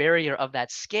storm surge barrier of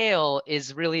that scale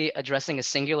is really addressing a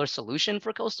singular solution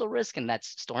for coastal risk, and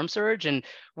that's storm surge. And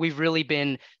we've really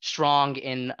been strong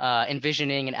in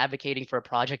envisioning and advocating for a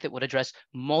project that would address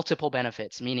multiple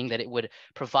benefits, meaning that it would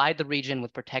provide the region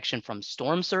with protection from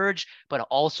storm surge, but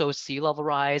also sea level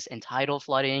rise and tidal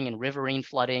flooding and riverine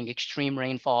flooding, extreme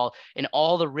rainfall, and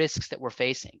all the risks that we're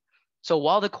facing. So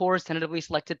while the Corps' tentatively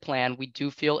selected plan we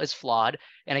do feel is flawed,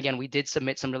 and again, we did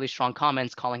submit some really strong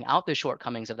comments calling out the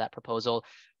shortcomings of that proposal,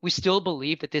 we still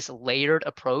believe that this layered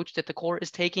approach that the Corps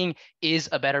is taking is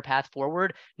a better path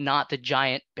forward, not the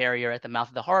giant barrier at the mouth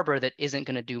of the harbor that isn't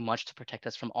going to do much to protect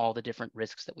us from all the different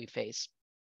risks that we face.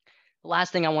 The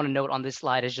last thing I want to note on this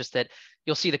slide is just that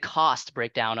you'll see the cost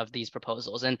breakdown of these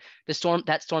proposals. And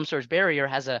that storm surge barrier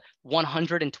has a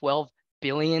 $112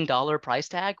 billion price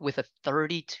tag with a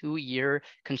 32-year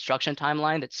construction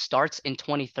timeline that starts in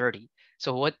 2030.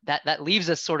 So what that leaves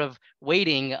us sort of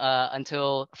waiting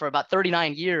for about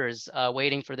 39 years,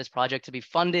 waiting for this project to be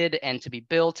funded and to be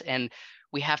built. And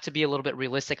we have to be a little bit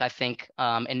realistic, I think,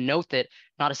 and note that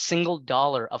not a single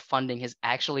dollar of funding has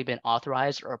actually been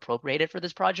authorized or appropriated for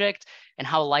this project. And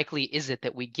how likely is it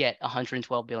that we get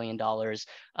 $112 billion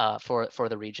for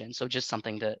the region? So just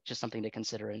something to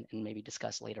consider and maybe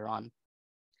discuss later on.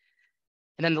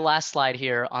 And then the last slide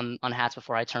here on HATS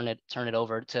before I turn it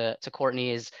over to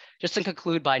Courtney is just to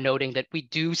conclude by noting that we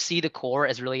do see the Corps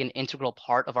as really an integral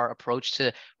part of our approach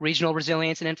to regional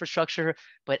resilience and infrastructure,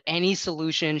 but any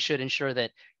solution should ensure that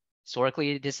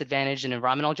historically disadvantaged and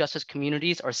environmental justice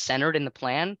communities are centered in the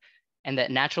plan, and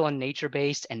that natural and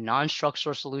nature-based and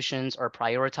non-structural solutions are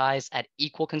prioritized at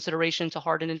equal consideration to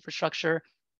hardened infrastructure,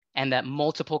 and that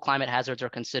multiple climate hazards are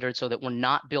considered so that we're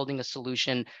not building a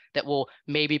solution that will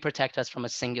maybe protect us from a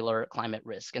singular climate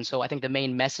risk. And so I think the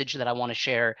main message that I want to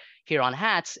share here on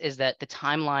HATS is that the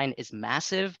timeline is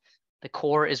massive. The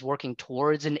Corps is working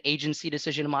towards an agency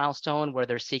decision milestone where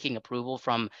they're seeking approval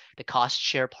from the cost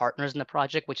share partners in the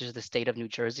project, which is the state of New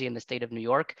Jersey and the state of New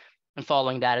York. And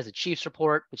following that is a chief's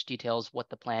report, which details what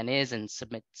the plan is and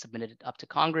submitted it up to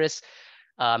Congress.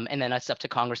 And then it's up to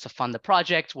Congress to fund the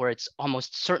project, where it's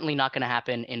almost certainly not going to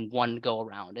happen in one go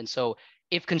around. And so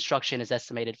if construction is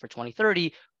estimated for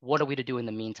 2030, what are we to do in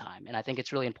the meantime? And I think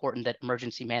it's really important that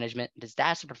emergency management and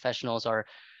disaster professionals are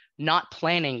not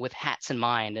planning with HATS in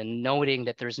mind and noting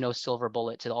that there's no silver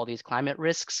bullet to all these climate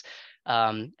risks,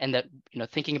 and that,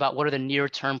 thinking about what are the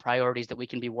near-term priorities that we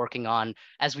can be working on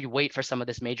as we wait for some of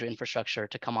this major infrastructure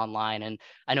to come online. And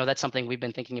I know that's something we've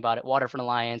been thinking about at Waterfront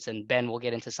Alliance, and Ben will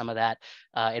get into some of that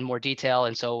in more detail.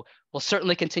 And so we'll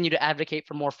certainly continue to advocate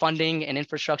for more funding and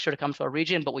infrastructure to come to our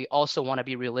region, but we also want to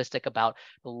be realistic about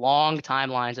the long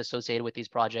timelines associated with these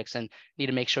projects and need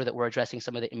to make sure that we're addressing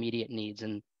some of the immediate needs.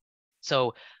 And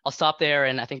so I'll stop there,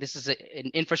 and I think this is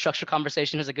an infrastructure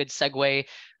conversation is a good segue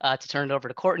to turn it over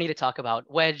to Courtney to talk about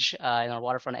WEDGE and our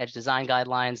waterfront edge design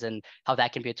guidelines and how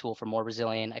that can be a tool for more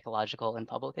resilient, ecological, and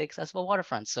publicly accessible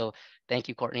waterfronts. So thank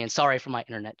you, Courtney, and sorry for my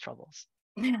internet troubles.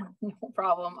 No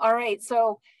problem. All right,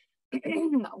 so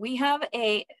we have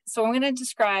so I'm going to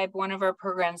describe one of our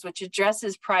programs which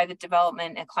addresses private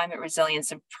development and climate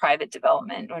resilience in private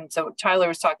development. And so what Tyler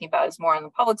was talking about is more on the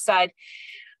public side.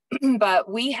 But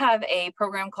we have a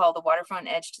program called the Waterfront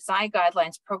Edge Design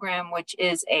Guidelines Program, which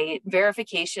is a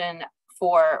verification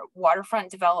for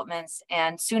waterfront developments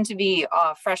and soon to be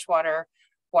freshwater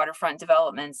waterfront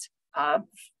developments,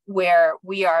 where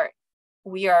we are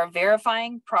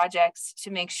verifying projects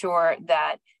to make sure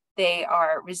that they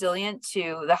are resilient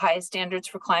to the highest standards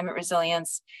for climate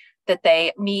resilience, that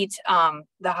they meet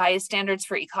the highest standards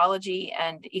for ecology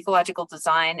and ecological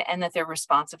design, and that they're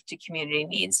responsive to community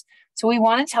needs. So we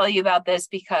want to tell you about this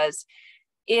because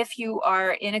if you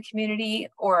are in a community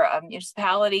or a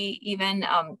municipality, even,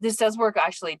 this does work,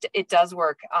 actually, it does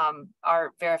work.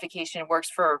 Our verification works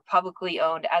for publicly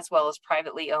owned as well as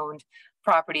privately owned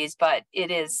properties, but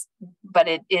it is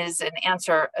an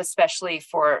answer, especially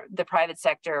for the private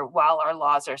sector, while our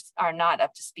laws are not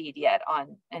up to speed yet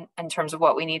in terms of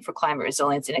what we need for climate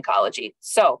resilience and ecology.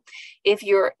 So if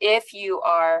you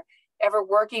are ever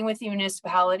working with a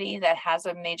municipality that has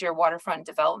a major waterfront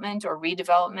development or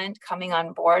redevelopment coming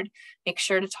on board, make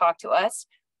sure to talk to us.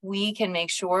 We can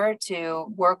make sure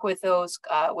to work with those,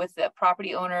 with the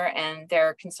property owner and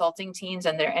their consulting teams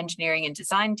and their engineering and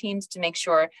design teams to make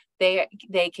sure they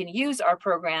can use our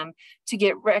program to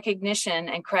get recognition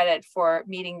and credit for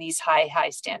meeting these high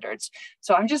standards.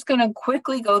 So I'm just going to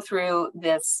quickly go through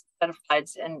this set of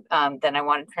slides, and then I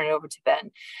want to turn it over to Ben.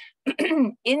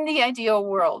 In the ideal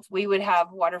world, we would have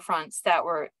waterfronts that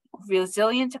were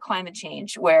resilient to climate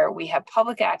change, where we have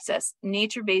public access,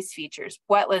 nature-based features,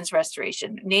 wetlands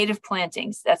restoration, native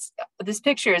plantings. This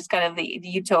picture is kind of the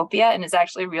utopia, and it's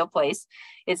actually a real place.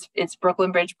 It's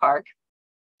Brooklyn Bridge Park.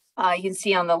 You can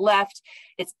see on the left,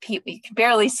 you can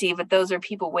barely see, but those are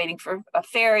people waiting for a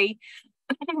ferry.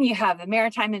 You have the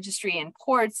maritime industry and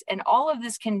ports, and all of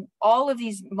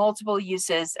these multiple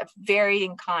uses of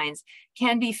varying kinds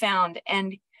can be found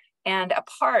and a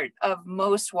part of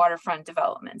most waterfront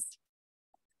developments.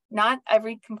 Not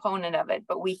every component of it,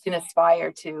 but we can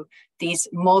aspire to these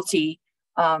multiple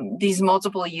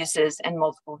uses and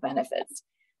multiple benefits.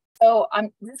 So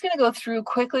I'm just going to go through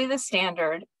quickly the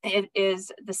standard. It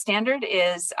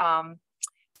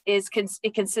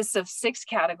consists of 6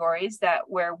 categories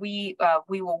where we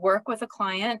will work with a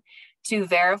client to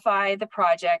verify the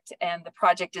project and the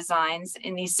project designs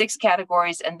in these 6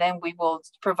 categories, and then we will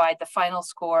provide the final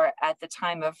score at the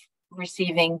time of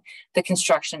receiving the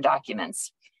construction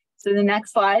documents. So the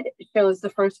next slide shows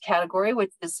the first category,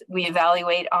 which is we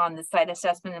evaluate on the site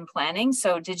assessment and planning.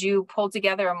 So did you pull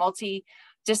together a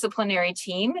multidisciplinary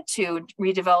team to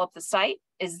redevelop the site?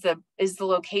 Is the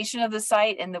location of the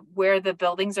site and where the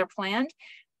buildings are planned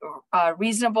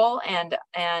reasonable and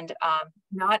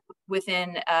not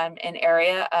within an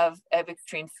area of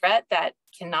extreme threat that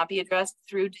cannot be addressed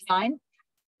through design?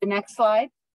 The next slide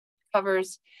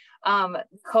covers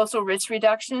coastal risk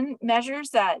reduction measures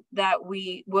that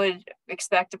we would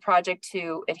expect a project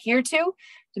to adhere to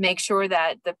make sure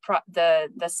that the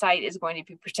site is going to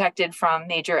be protected from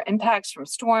major impacts from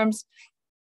storms,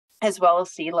 as well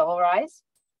as sea level rise.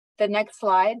 The next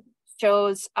slide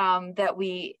shows that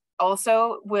we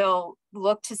also will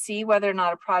look to see whether or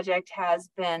not a project has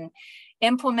been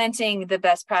implementing the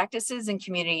best practices in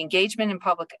community engagement and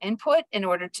public input in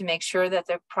order to make sure that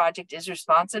the project is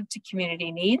responsive to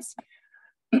community needs.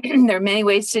 There are many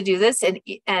ways to do this,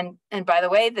 and by the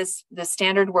way, the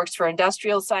standard works for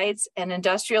industrial sites. And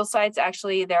industrial sites,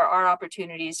 actually, there are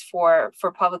opportunities for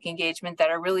public engagement that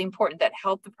are really important, that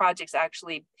help the projects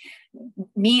actually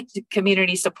meet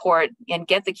community support and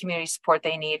get the community support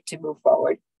they need to move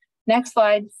forward. Next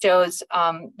slide shows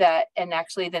that, and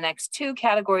actually the next 2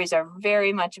 categories are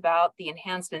very much about the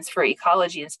enhancements for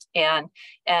ecology and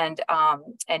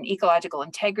ecological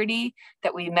integrity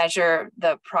that we measure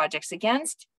the projects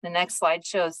against. The next slide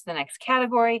shows the next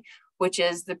category, which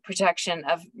is the protection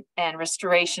of and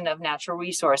restoration of natural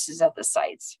resources at the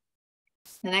sites.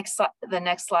 The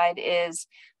next slide is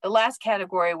the last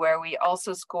category, where we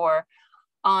also score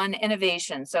on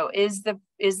innovation. So is the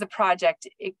project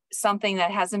something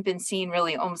that hasn't been seen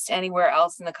really almost anywhere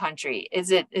else in the country? Is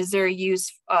there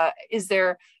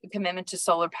a commitment to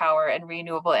solar power and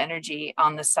renewable energy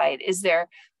on the site?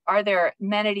 Are there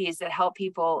amenities that help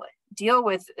people deal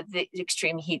with the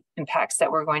extreme heat impacts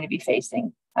that we're going to be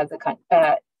facing as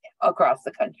across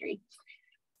the country?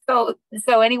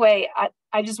 So anyway,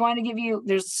 I just wanted to give you,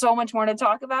 there's so much more to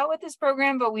talk about with this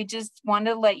program, but we just wanted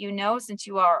to let you know, since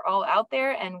you are all out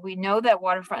there, and we know that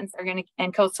waterfronts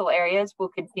and coastal areas will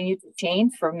continue to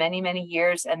change for many, many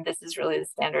years. And this is really the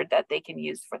standard that they can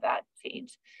use for that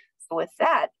change. So with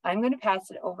that, I'm going to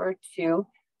pass it over to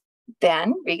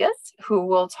Ben Regas, who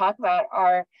will talk about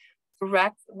our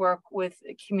direct work with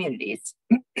communities.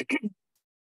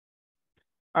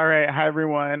 All right. Hi,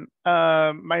 everyone.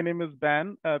 My name is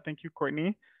Ben. Thank you,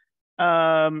 Courtney.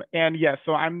 And yeah,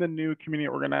 so I'm the new community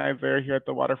organizer here at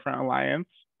the Waterfront Alliance.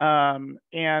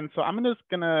 And so I'm just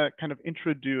going to kind of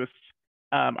introduce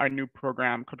our new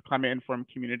program called Climate Informed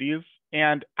Communities.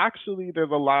 And actually,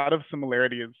 there's a lot of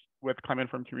similarities with Climate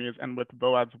Informed Communities and with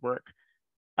VOAD's work.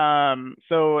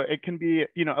 So it can be,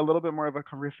 a little bit more of a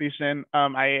conversation.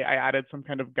 I added some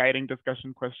kind of guiding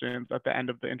discussion questions at the end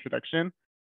of the introduction.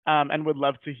 And would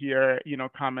love to hear,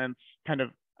 comments kind of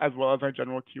as well as our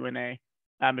general Q&A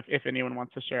if anyone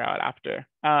wants to share out after.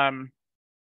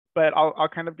 But I'll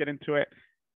kind of get into it.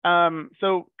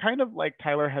 So kind of like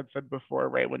Tyler had said before,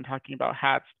 right, when talking about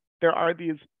hats, there are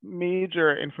these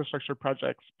major infrastructure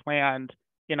projects planned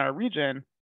in our region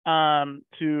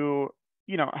to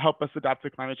help us adapt to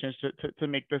climate change, to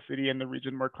make the city and the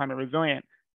region more climate resilient.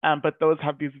 But those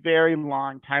have these very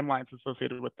long timelines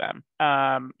associated with them.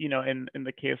 In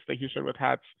the case that he showed with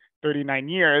HATS, 39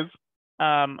 years.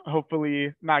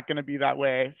 Hopefully not going to be that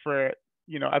way for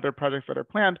other projects that are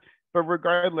planned. But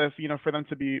regardless, for them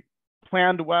to be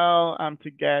planned well, to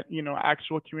get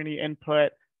actual community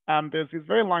input, there's these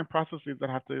very long processes that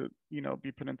have to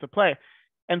be put into play.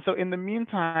 And so in the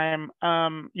meantime,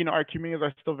 our communities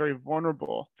are still very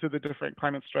vulnerable to the different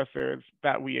climate stressors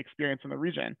that we experience in the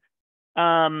region.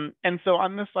 And so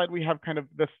on this slide, we have kind of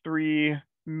the three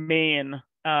main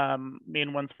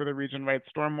ones for the region, right?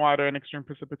 Stormwater and extreme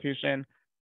precipitation,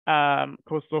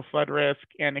 coastal flood risk,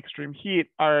 and extreme heat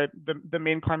are the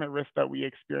main climate risks that we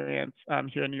experience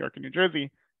here in New York and New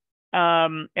Jersey.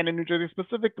 And in New Jersey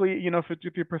specifically,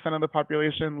 53% of the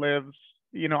population lives,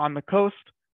 on the coast.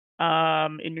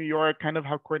 In New York, kind of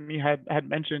how Courtney had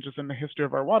mentioned, just in the history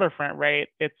of our waterfront, right?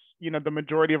 It's, the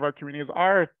majority of our communities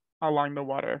are along the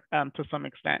water to some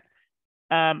extent.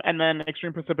 And then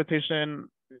extreme precipitation,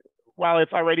 while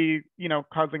it's already,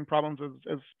 causing problems,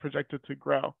 is projected to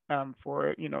grow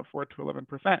for 4 to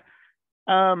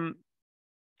 11%.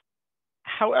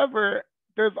 However,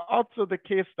 there's also the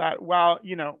case that while,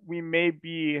 we may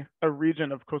be a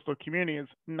region of coastal communities,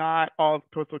 not all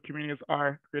coastal communities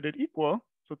are created equal,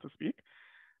 so to speak.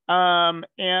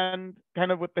 And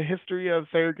kind of with the history of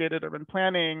segregated urban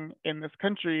planning in this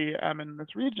country, in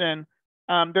this region,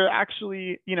 there are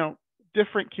actually,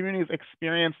 different communities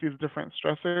experience these different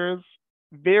stressors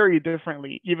very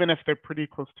differently, even if they're pretty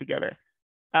close together.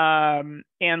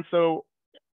 And so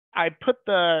I put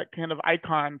the kind of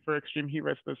icon for extreme heat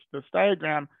risk, this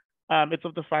diagram. It's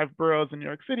of the 5 boroughs in New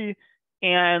York City,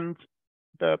 and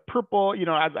the purple,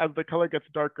 as the color gets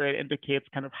darker, it indicates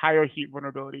kind of higher heat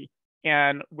vulnerability.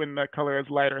 And when the color is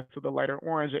lighter, so the lighter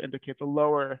orange, it indicates a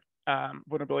lower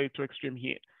vulnerability to extreme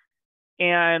heat.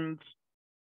 And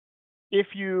if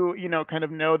you, kind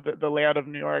of know the layout of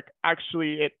New York,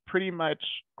 actually it pretty much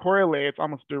correlates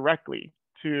almost directly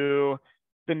to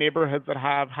the neighborhoods that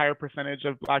have higher percentage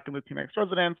of Black and Latinx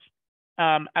residents,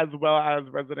 as well as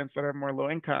residents that are more low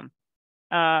income.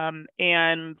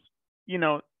 And,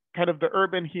 kind of the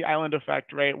urban heat island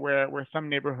effect, right, where some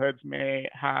neighborhoods may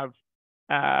have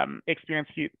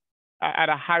experienced heat at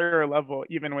a higher level,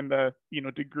 even when the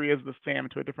degree is the same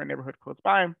to a different neighborhood close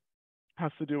by,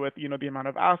 has to do with the amount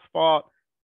of asphalt,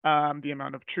 the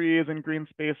amount of trees and green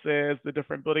spaces, the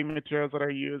different building materials that are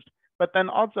used. But then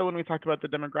also when we talk about the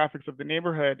demographics of the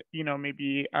neighborhood,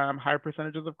 maybe higher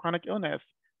percentages of chronic illness,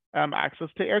 access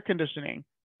to air conditioning,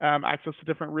 access to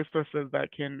different resources that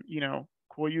can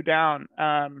cool you down,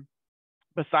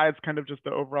 besides kind of just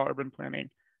the overall urban planning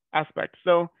aspect.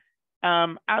 So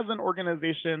as an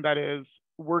organization that is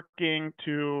working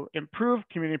to improve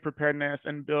community preparedness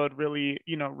and build really,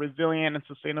 resilient and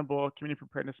sustainable community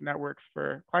preparedness networks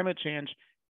for climate change,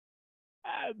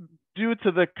 due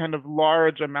to the kind of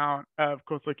large amount of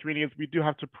coastal communities, we do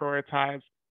have to prioritize,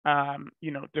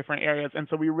 different areas. And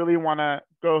so we really want to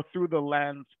go through the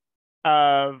lens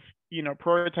of,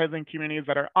 prioritizing communities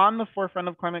that are on the forefront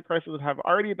of climate crisis, that have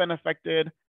already been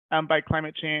affected by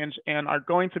climate change and are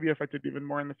going to be affected even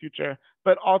more in the future,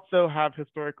 but also have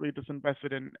historically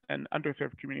disinvested and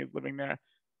underserved communities living there,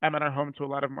 and are home to a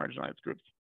lot of marginalized groups.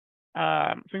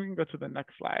 So we can go to the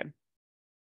next slide.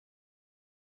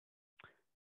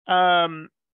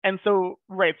 And so,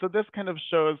 right, so this kind of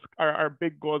shows our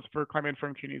big goals for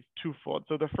climate-informed communities twofold.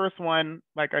 So the first one,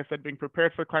 like I said, being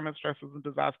prepared for climate stresses and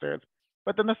disasters,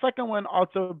 but then the second one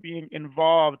also being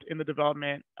involved in the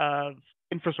development of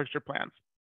infrastructure plans.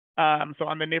 So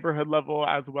on the neighborhood level,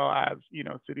 as well as,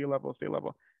 city level, state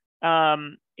level.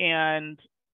 And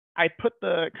I put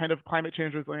the kind of climate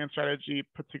change resilience strategy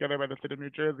put together by the state of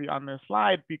New Jersey on this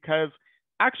slide, because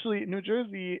actually New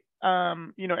Jersey,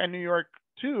 and New York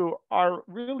too, are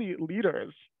really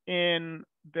leaders in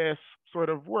this sort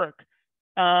of work.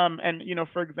 And,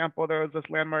 for example, there was this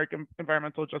landmark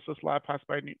environmental justice law passed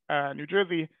by New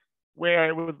Jersey, where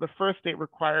it was the first state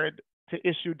required to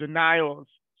issue denials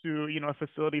to, a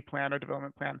facility plan or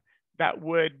development plan that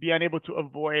would be unable to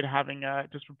avoid having a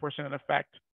disproportionate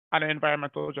effect on an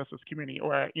environmental justice community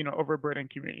or,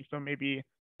 overburdened community. So maybe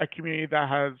a community that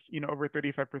has, over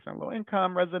 35% low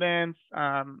income residents,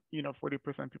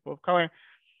 40% people of color.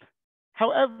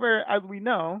 However, as we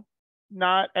know,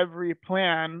 not every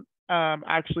plan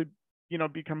actually,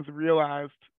 becomes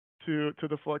realized to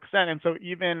the full extent. And so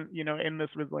even, in this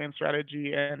resilience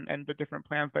strategy and the different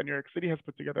plans that New York City has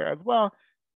put together as well,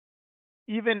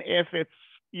 even if it's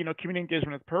community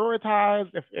engagement is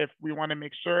prioritized, if we want to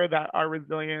make sure that our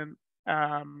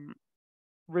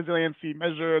resiliency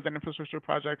measures and infrastructure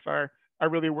projects are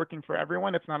really working for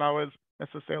everyone, it's not always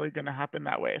necessarily going to happen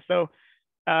that way. So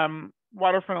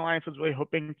Waterfront Alliance is really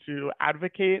hoping to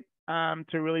advocate to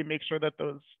really make sure that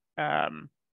those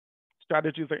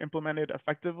strategies are implemented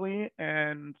effectively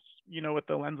and, with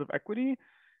the lens of equity,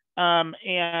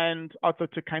 and also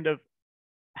to kind of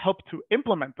help to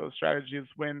implement those strategies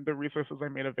when the resources are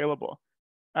made available.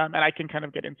 And I can kind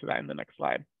of get into that in the next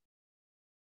slide.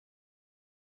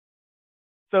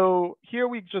 So here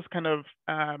we just kind of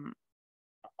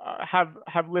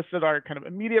have listed our kind of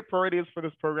immediate priorities for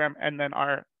this program and then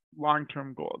our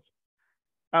long-term goals.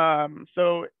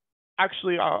 So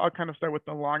actually, I'll kind of start with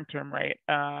the long-term, right?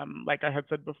 Like I had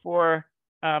said before,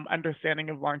 understanding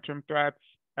of long-term threats,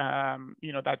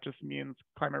 that just means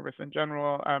climate risk in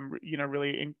general,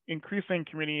 really increasing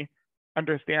community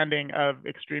understanding of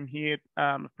extreme heat,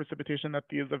 precipitation, that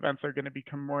these events are going to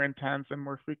become more intense and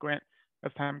more frequent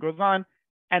as time goes on,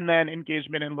 and then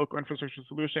engagement in local infrastructure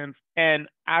solutions and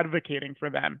advocating for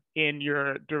them in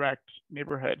your direct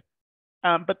neighborhood.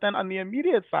 But then on the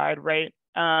immediate side, right,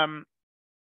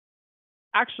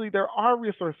 actually there are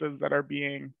resources that are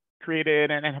being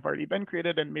created and have already been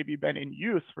created and maybe been in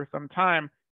use for some time.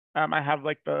 I have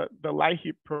like the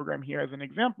LIHEAP program here as an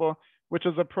example, which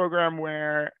is a program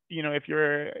where, if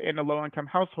you're in a low-income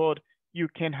household, you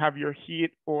can have your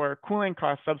heat or cooling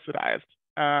costs subsidized.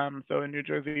 So in New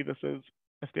Jersey, this is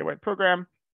a statewide program.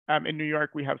 In New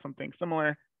York, we have something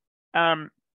similar.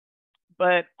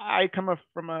 But I come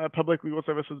from a public legal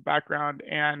services background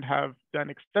and have done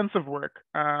extensive work,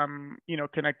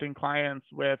 connecting clients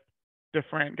with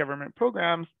different government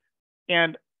programs.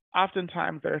 And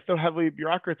oftentimes they're so heavily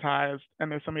bureaucratized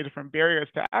and there's so many different barriers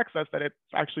to access that it's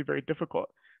actually very difficult.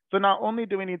 So not only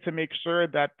do we need to make sure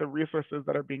that the resources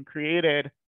that are being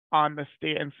created on the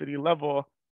state and city level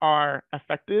are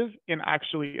effective in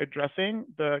actually addressing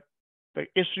the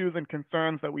issues and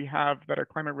concerns that we have that are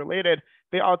climate related,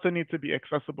 they also need to be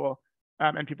accessible,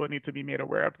 and people need to be made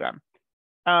aware of them.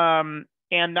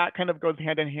 And that kind of goes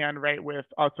hand in hand, right, with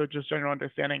also just general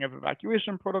understanding of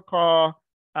evacuation protocol,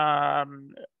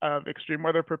 of extreme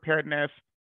weather preparedness.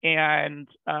 And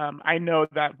I know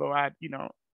that VOAD,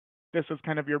 this is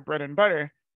kind of your bread and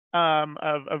butter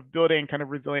of building kind of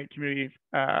resilient community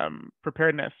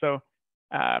preparedness. So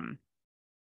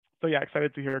yeah,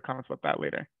 excited to hear your comments about that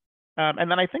later.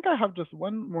 And then I think I have just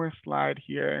one more slide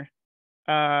here,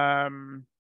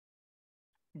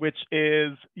 which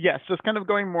is, yes, just kind of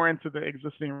going more into the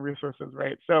existing resources,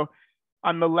 right? So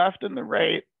on the left and the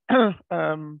right,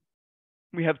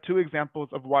 we have two examples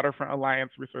of Waterfront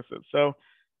Alliance resources. So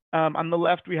on the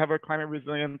left, we have our Climate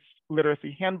Resilience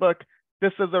Literacy Handbook.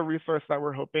 This is a resource that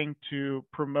we're hoping to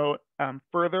promote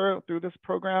further through this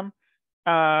program.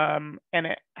 And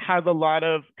it has a lot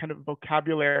of kind of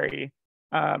vocabulary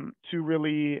to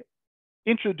really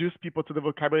introduce people to the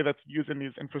vocabulary that's used in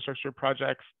these infrastructure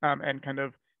projects and kind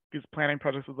of these planning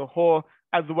projects as a whole,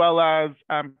 as well as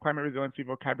climate resiliency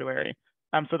vocabulary,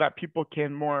 so that people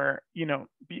can more,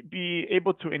 be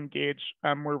able to engage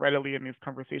more readily in these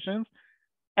conversations.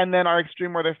 And then our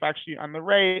extreme weather fact sheet on the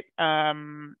right,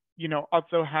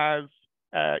 also has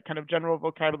kind of general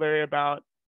vocabulary about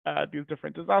these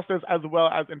different disasters, as well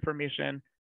as information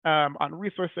on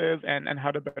resources and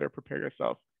how to better prepare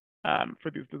yourself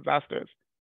for these disasters.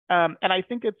 And I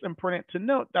think it's important to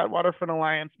note that Waterfront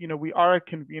Alliance, we are a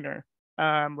convener,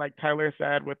 like Tyler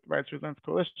said, with Rights Resilience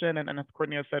Coalition, and as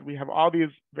Courtney has said, we have all these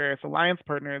various alliance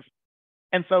partners.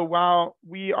 And so while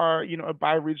we are, a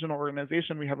bi-regional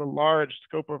organization, we have a large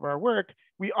scope of our work,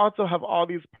 we also have all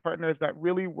these partners that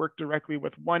really work directly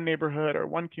with one neighborhood or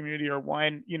one community or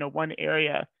one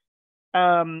area.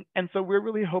 And so we're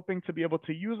really hoping to be able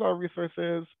to use our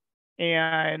resources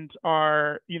and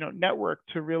our network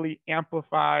to really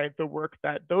amplify the work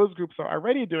that those groups are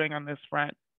already doing on this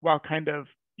front, while kind of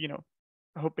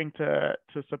hoping to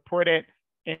support it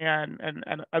and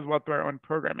as well through our own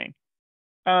programming.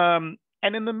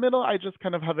 And in the middle, I just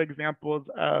kind of have examples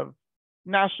of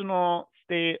national,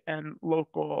 state, and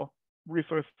local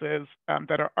resources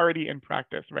that are already in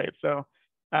practice, right? So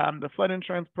the flood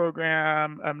insurance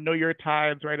program, Know Your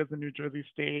Tides, right, as a New Jersey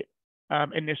state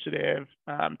initiative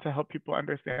to help people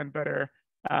understand better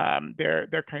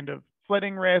their kind of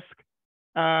flooding risk.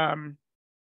 And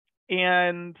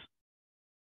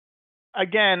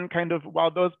again, kind of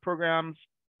while those programs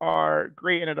are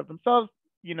great in and of themselves,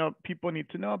 people need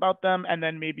to know about them. And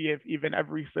then maybe if even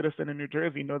every citizen in New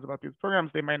Jersey knows about these programs,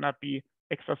 they might not be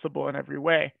accessible in every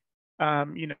way.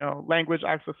 Language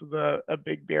access is a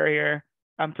big barrier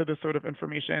to this sort of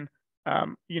information.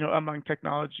 among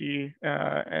technology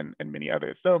and many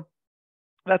others. So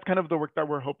that's kind of the work that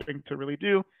we're hoping to really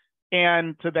do,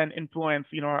 and to then influence,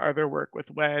 our other work with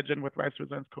WEDGE and with Rice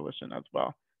Resilience Coalition as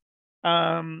well.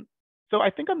 So I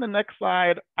think on the next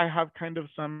slide, I have kind of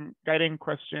some guiding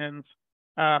questions.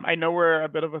 I know we're a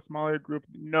bit of a smaller group,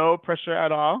 no pressure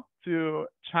at all to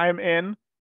chime in.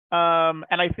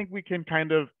 And I think we can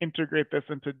kind of integrate this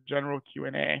into general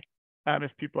Q&A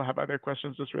if people have other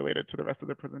questions just related to the rest of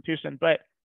the presentation. But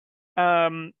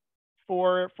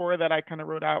four that I kind of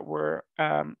wrote out were,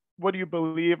 what do you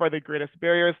believe are the greatest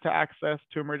barriers to access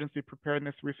to emergency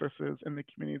preparedness resources in the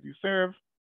communities you serve?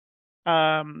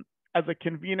 As a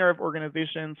convener of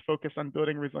organizations focused on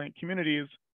building resilient communities,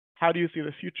 how do you see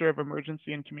the future of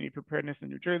emergency and community preparedness in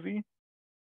New Jersey?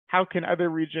 How can other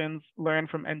regions learn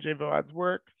from NJVOAD's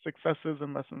work, successes,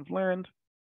 and lessons learned?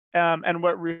 And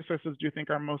what resources do you think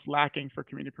are most lacking for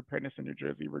community preparedness in New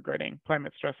Jersey regarding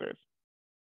climate stressors?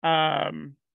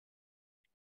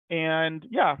 And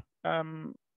yeah,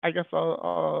 I guess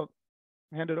I'll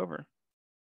hand it over.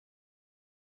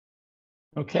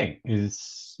 Okay,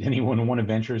 is anyone want to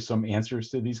venture some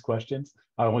answers to these questions?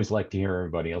 I always like to hear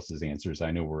everybody else's answers.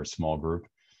 I know we're a small group,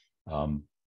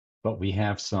 but we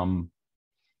have some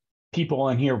people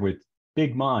on here with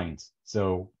big minds,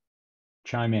 so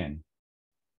chime in.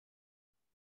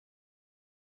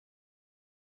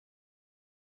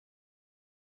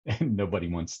 And nobody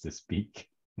wants to speak.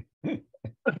 Hey,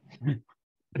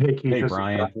 Keith, hey,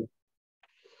 Brian.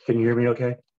 Can you hear me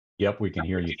okay? Yep, we can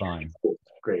hear you fine.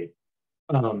 Great.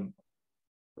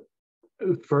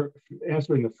 For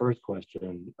answering the first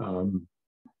question,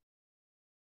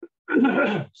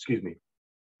 excuse me,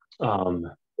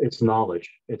 it's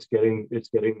knowledge. It's getting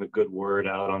the good word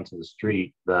out onto the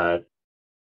street that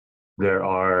there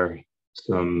are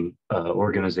some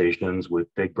organizations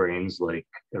with big brains like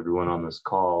everyone on this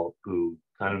call who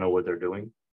kind of know what they're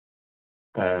doing,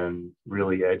 and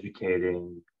really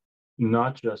educating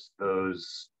not just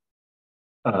those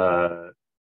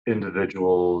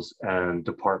individuals and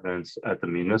departments at the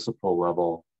municipal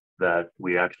level that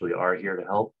we actually are here to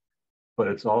help, but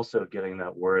it's also getting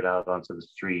that word out onto the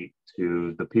street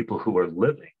to the people who are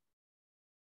living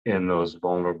in those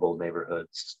vulnerable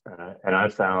neighborhoods. And I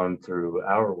found through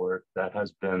our work that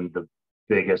has been the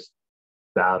biggest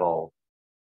battle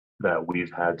that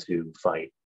we've had to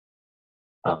fight.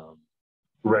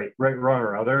 Right, wrong,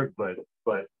 or other,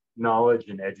 but knowledge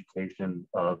and education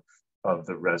of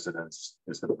the residents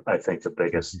is, I think, the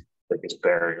biggest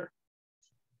barrier.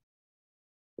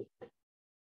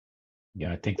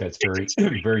 Yeah, I think that's very,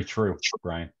 very true,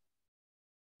 Brian.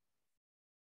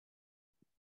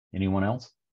 Anyone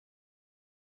else?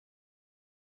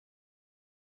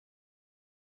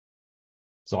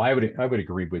 So I would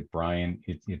agree with Brian.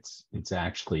 It's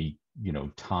actually,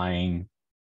 tying,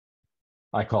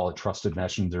 I call it trusted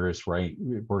messengers, right?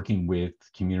 Working with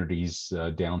communities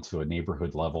down to a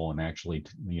neighborhood level, and actually,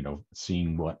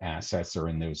 seeing what assets are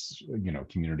in those,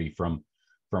 community from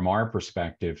our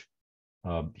perspective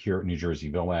here at New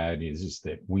Jersey VOAD is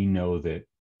that we know that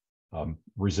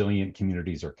resilient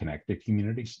communities are connected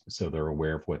communities. So they're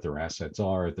aware of what their assets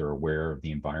are. They're aware of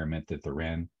the environment that they're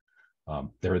in.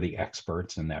 They're the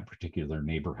experts in that particular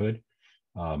neighborhood.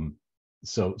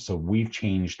 So we've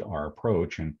changed our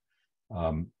approach, and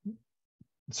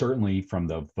certainly from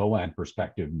the VOAD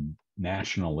perspective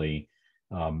nationally,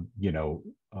 the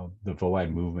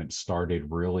VOAD movement started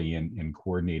really in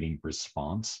coordinating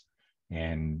response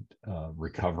and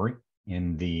recovery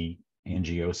in the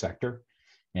NGO sector.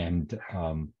 And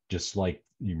just like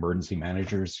the emergency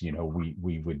managers,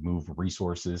 we would move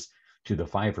resources to the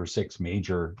 5 or 6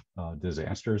 major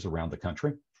disasters around the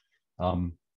country.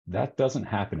 That doesn't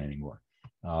happen anymore.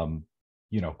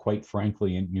 Quite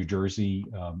frankly, in New Jersey,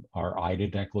 our IDA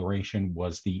declaration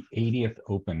was the 80th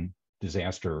open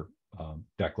disaster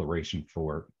declaration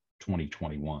for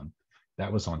 2021.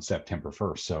 That was on September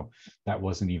 1st. So that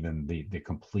wasn't even the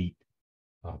complete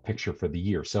picture for the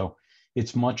year. So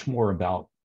it's much more about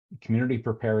community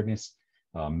preparedness,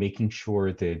 making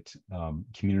sure that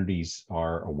communities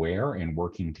are aware and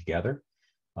working together.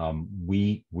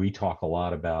 We talk a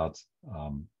lot about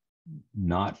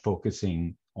not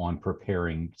focusing on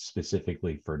preparing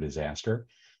specifically for disaster,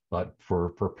 but for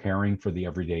preparing for the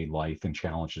everyday life and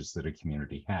challenges that a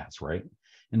community has, right?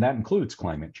 And that includes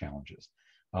climate challenges.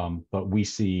 But we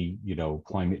see,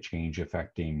 climate change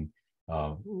affecting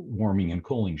warming and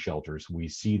cooling shelters. We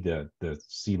see the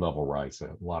sea level rise,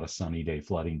 a lot of sunny day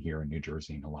flooding here in New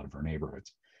Jersey and a lot of our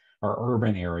neighborhoods. Our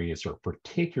urban areas are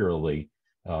particularly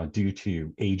due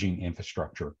to aging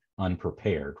infrastructure,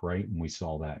 unprepared, right? And we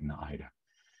saw that in Ida.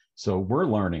 So we're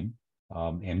learning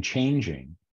and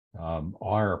changing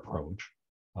our approach.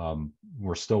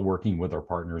 We're still working with our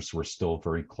partners. We're still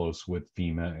very close with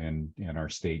FEMA and our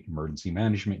state emergency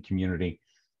management community.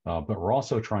 But we're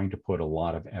also trying to put a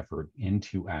lot of effort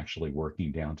into actually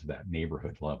working down to that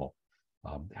neighborhood level,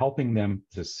 helping them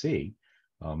to see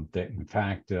that, in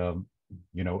fact,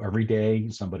 every day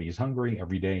somebody is hungry,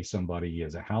 every day somebody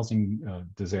has a housing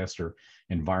disaster,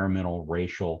 environmental,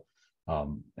 racial,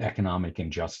 economic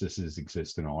injustices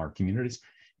exist in all our communities.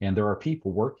 And there are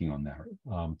people working on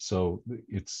that. So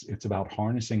it's about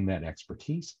harnessing that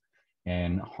expertise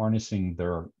and harnessing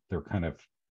their kind of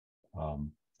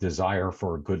desire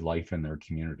for a good life in their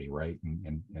community, right?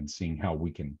 And seeing how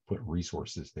we can put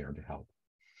resources there to help.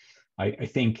 I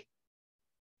think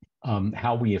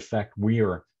how we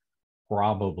are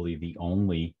probably the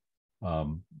only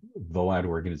VOAD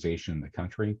organization in the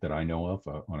country that I know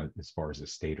of, as far as a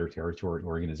state or territory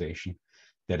organization,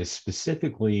 that is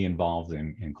specifically involved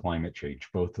in climate change,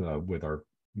 both with our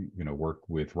work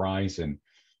with RISE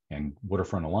and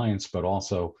Waterfront Alliance, but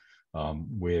also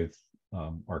with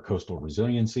our Coastal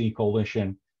Resiliency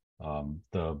Coalition,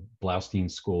 the Blaustein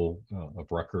School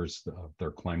of Rutgers,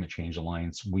 their Climate Change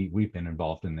Alliance. We've been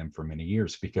involved in them for many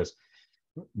years because,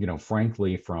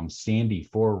 frankly, from Sandy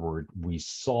forward, we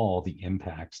saw the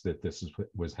impacts that this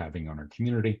was having on our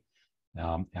community.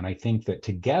 And I think that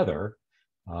together,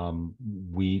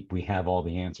 we have all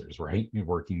the answers, right?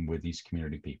 Working with these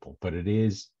community people, but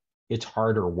it's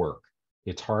harder work.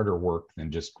 It's harder work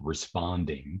than just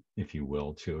responding, if you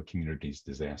will, to a community's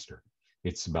disaster.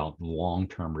 It's about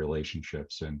long-term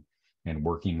relationships and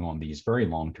working on these very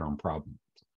long-term problems.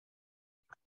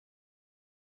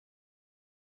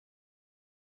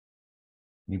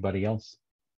 Anybody else?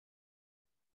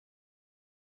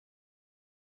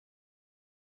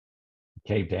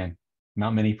 Okay, Ben,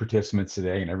 not many participants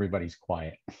today and everybody's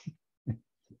quiet.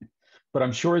 But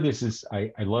I'm sure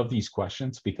I love these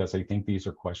questions because I think these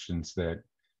are questions that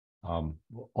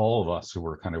all of us who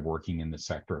are kind of working in the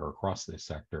sector or across this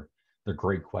sector, they're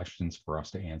great questions for us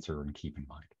to answer and keep in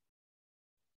mind.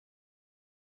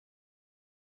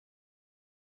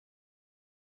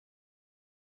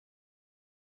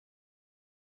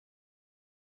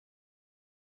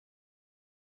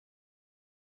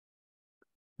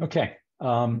 Okay,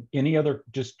 any other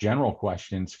just general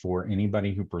questions for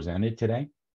anybody who presented today?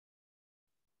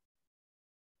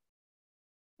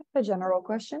 A general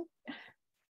question.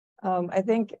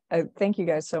 Thank you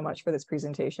guys so much for this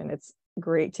presentation. It's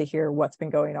great to hear what's been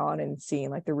going on and seeing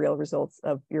like the real results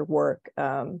of your work.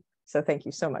 So thank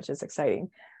you so much. It's exciting.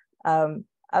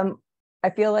 I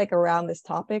feel like around this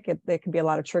topic, there can be a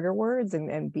lot of trigger words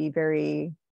and be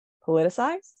very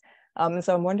politicized. And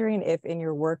so I'm wondering if in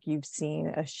your work you've seen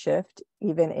a shift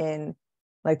even in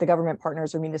like the government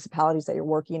partners or municipalities that you're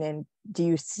working in. Do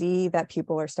you see that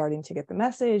people are starting to get the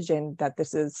message and that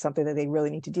this is something that they really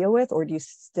need to deal with? Or do you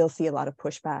still see a lot of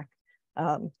pushback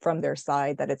from their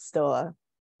side that it's still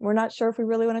we're not sure if we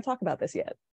really want to talk about this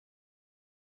yet?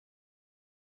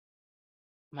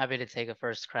 I'm happy to take a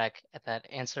first crack at that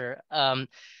answer.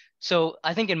 So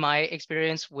I think in my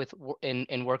experience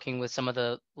in working with some of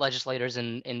the legislators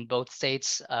in both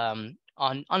states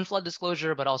on flood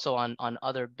disclosure, but also on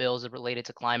other bills related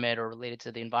to climate or related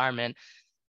to the environment,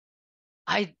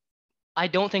 I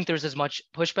don't think there's as much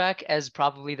pushback as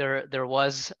probably there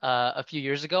was a few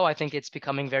years ago. I think it's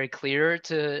becoming very clear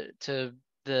to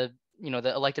the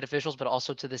the elected officials, but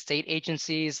also to the state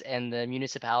agencies and the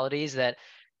municipalities that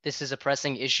this is a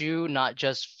pressing issue, not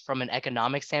just from an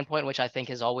economic standpoint, which I think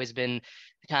has always been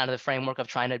kind of the framework of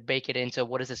trying to bake it into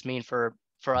what does this mean for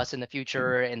us in the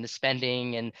future and the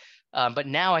spending. And but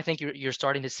now I think you're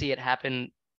starting to see it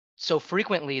happen so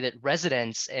frequently that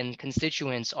residents and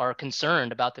constituents are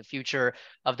concerned about the future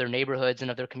of their neighborhoods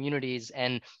and of their communities.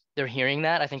 And they're hearing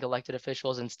that. I think elected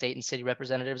officials and state and city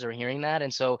representatives are hearing that.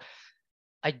 And so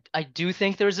I do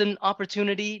think there's an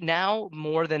opportunity now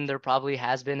more than there probably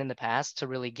has been in the past to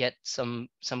really get some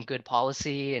good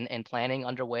policy and planning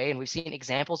underway. And we've seen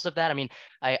examples of that. I mean,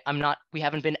 we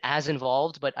haven't been as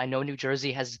involved, but I know New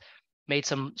Jersey has made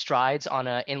some strides on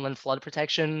an inland flood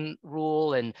protection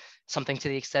rule and something to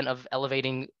the extent of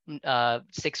elevating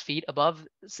 6 feet above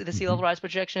the sea level rise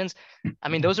projections. I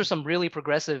mean, those are some really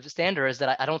progressive standards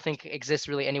that I don't think exist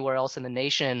really anywhere else in the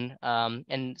nation.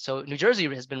 And so New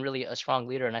Jersey has been really a strong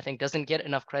leader, and I think doesn't get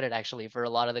enough credit actually for a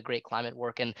lot of the great climate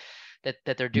work and that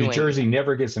they're doing. New Jersey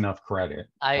never gets enough credit.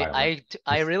 I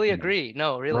really agree.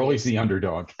 No, really. We're always the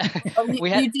underdog.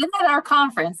 You did at our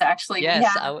conference, actually.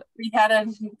 Yes, we had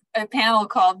a panel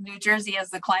called New Jersey as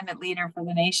the climate leader for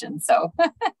the nation. So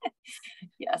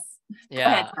yes.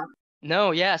 Yeah.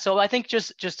 No, yeah. So I think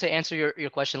just to answer your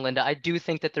question, Linda, I do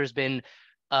think that there's been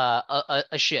a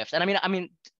shift. And I mean,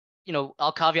 you know,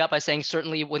 I'll caveat by saying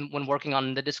certainly when working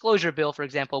on the disclosure bill, for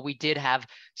example, we did have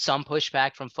some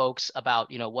pushback from folks about,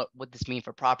 you know, what would this mean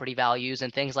for property values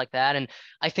and things like that. And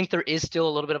I think there is still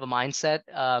a little bit of a mindset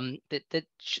that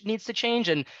needs to change.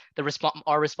 And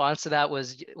our response to that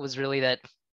was really that,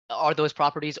 are those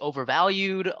properties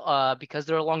overvalued because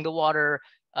they're along the water?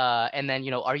 And then,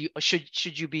 you know,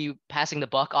 should you be passing the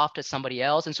buck off to somebody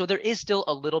else? And so there is still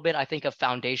a little bit, I think, of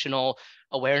foundational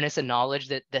awareness and knowledge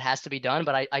that has to be done.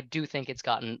 But I do think it's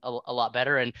gotten a lot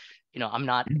better. And, you know, I'm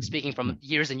not speaking from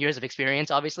years and years of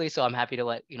experience, obviously. So I'm happy to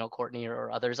let, you know, Courtney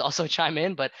or others also chime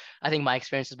in. But I think my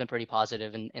experience has been pretty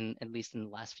positive in at least in the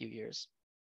last few years.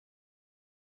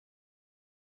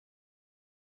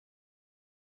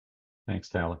 Thanks,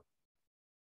 Tyler.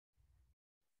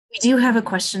 We do have a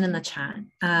question in the chat,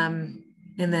 in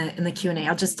the Q&A.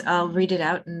 I'll read it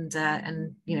out,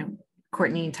 and you know,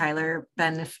 Courtney, Tyler,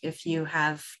 Ben, if you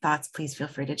have thoughts, please feel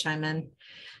free to chime in.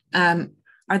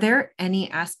 Are there any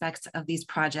aspects of these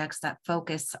projects that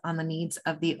focus on the needs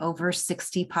of the over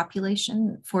 60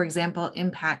 population? For example,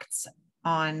 impacts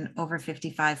on over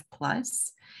 55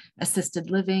 plus, assisted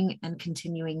living and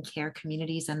continuing care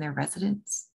communities and their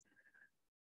residents?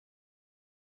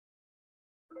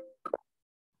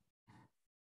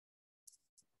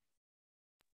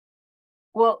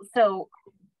 Well, so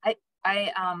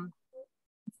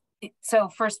so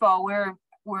first of all,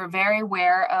 we're very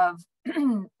aware of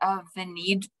of the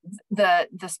need, the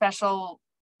special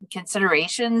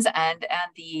considerations and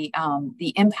the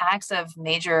impacts of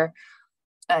major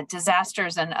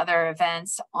disasters and other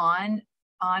events on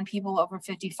people over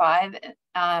 55.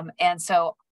 And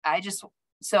so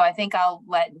I think I'll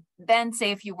let Ben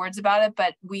say a few words about it,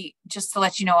 but just to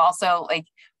let you know also, like,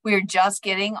 we're just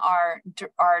getting our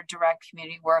direct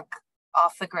community work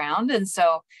off the ground. And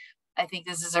so I think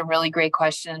this is a really great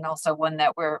question, and also one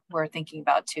that we're thinking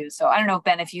about too. So I don't know,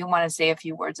 Ben, if you want to say a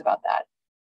few words about that.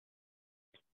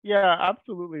 Yeah,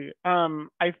 absolutely.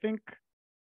 I think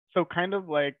so, kind of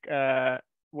like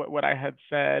what I had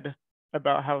said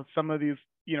about how some of these,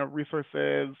 you know,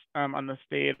 resources on the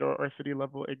state or city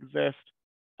level exist.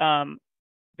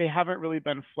 They haven't really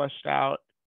been fleshed out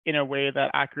in a way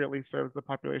that accurately serves the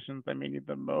populations that may need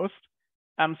them most.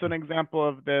 So an example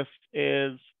of this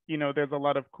is, you know, there's a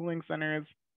lot of cooling centers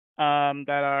that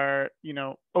are, you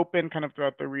know, open kind of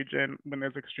throughout the region when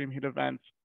there's extreme heat events.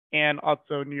 And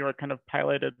also New York kind of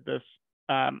piloted this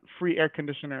free air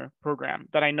conditioner program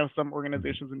that I know some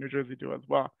organizations in New Jersey do as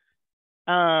well.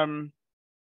 And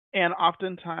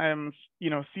oftentimes, you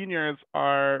know, seniors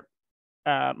are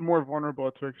more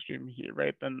vulnerable to extreme heat,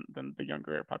 right, than the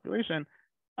younger population.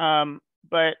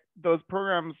 But those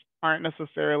programs aren't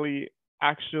necessarily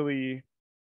actually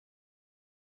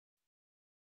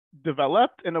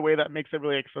developed in a way that makes it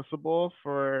really accessible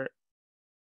for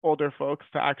older folks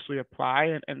to actually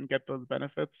apply and get those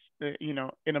benefits, you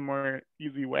know, in a more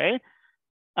easy way.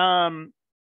 And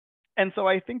so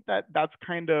I think that that's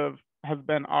kind of has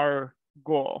been our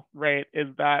goal, right, is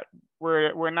that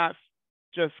we're not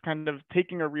just kind of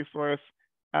taking a resource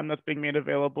that's being made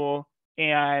available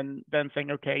and then saying,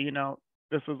 okay, you know,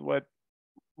 this is what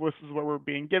we're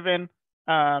being given.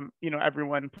 You know,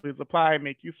 everyone please apply,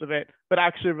 make use of it, but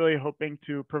actually really hoping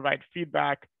to provide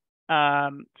feedback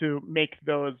to make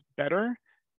those better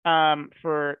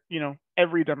for, you know,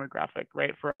 every demographic,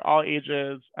 right? For all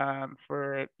ages,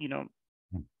 for, you know,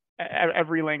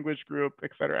 every language group,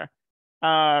 et cetera.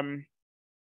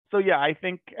 So yeah, I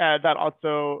think that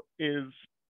also is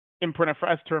important for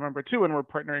us to remember too, when we're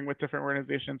partnering with different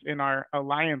organizations in our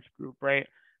alliance group, right?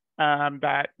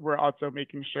 That we're also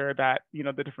making sure that, you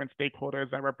know, the different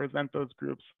stakeholders that represent those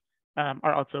groups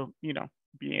are also, you know,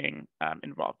 being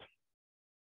involved.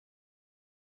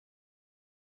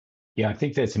 Yeah, I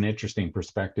think that's an interesting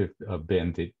perspective,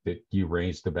 Ben, that you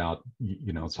raised about,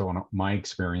 you know, so in my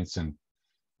experience, and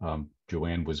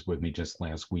Joanne was with me just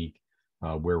last week,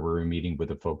 where we were meeting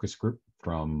with a focus group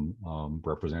from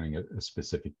representing a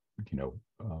specific, you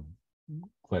know,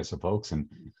 class of folks. And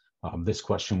this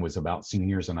question was about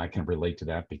seniors, and I can relate to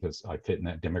that because I fit in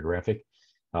that demographic,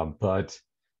 but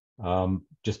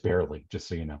just barely, just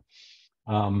so you know.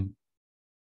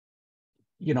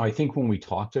 You know, I think when we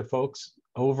talk to folks,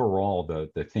 overall,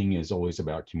 the thing is always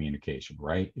about communication,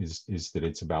 right? Is that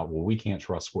it's about, well, we can't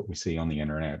trust what we see on the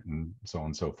internet and so on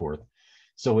and so forth.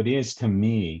 So it is, to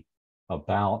me,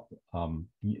 about,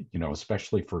 you know,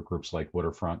 especially for groups like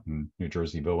Waterfront and New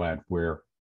Jersey VOAD, where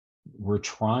we're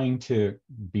trying to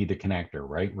be the connector,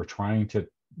 right? We're trying to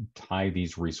tie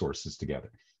these resources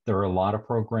together. There are a lot of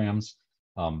programs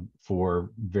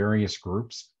for various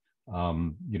groups,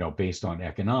 based on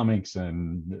economics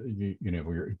and,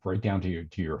 right down to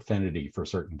your affinity for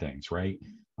certain things, right?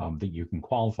 That you can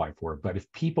qualify for. But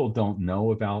if people don't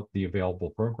know about the available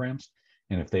programs,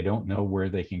 and if they don't know where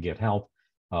they can get help,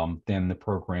 then the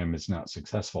program is not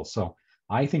successful. So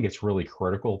I think it's really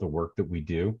critical, the work that we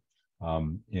do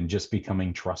in just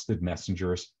becoming trusted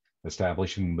messengers,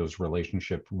 establishing those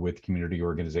relationships with community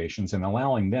organizations and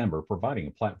allowing them, or providing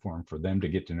a platform for them to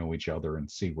get to know each other and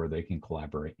see where they can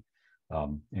collaborate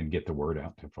and get the word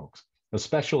out to folks,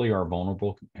 especially our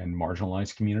vulnerable and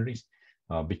marginalized communities,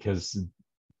 because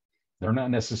they're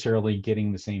not necessarily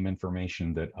getting the same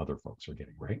information that other folks are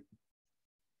getting, right?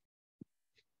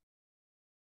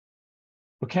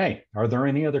 Okay, are there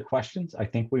any other questions? I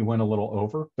think we went a little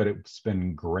over, but it's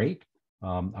been great.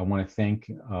 I want to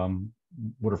thank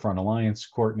Waterfront Alliance,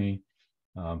 Courtney,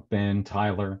 Ben,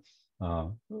 Tyler,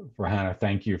 Rahana,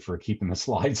 thank you for keeping the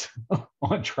slides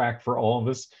on track for all of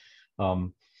us.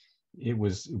 It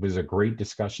was a great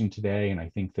discussion today, and I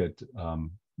think that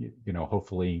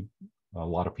hopefully a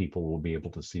lot of people will be able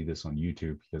to see this on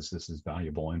YouTube, because this is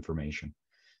valuable information.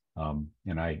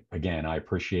 And I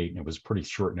appreciate, and it was pretty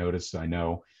short notice, I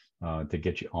know, to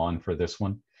get you on for this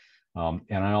one.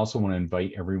 And I also want to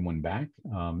invite everyone back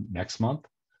next month.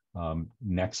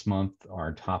 Next month,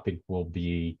 our topic will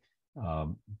be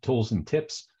tools and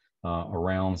tips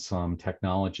around some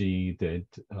technology that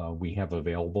we have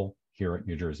available here at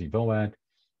New Jersey VOAD,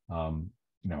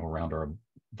 around our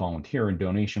volunteer and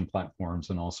donation platforms,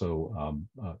 and also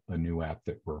a new app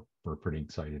that we're pretty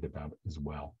excited about as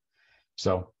well.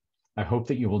 So I hope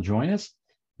that you will join us,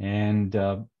 and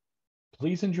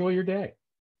please enjoy your day.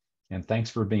 And thanks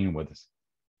for being with us.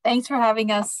 Thanks for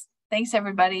having us. Thanks,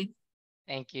 everybody.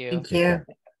 Thank you. Thank you.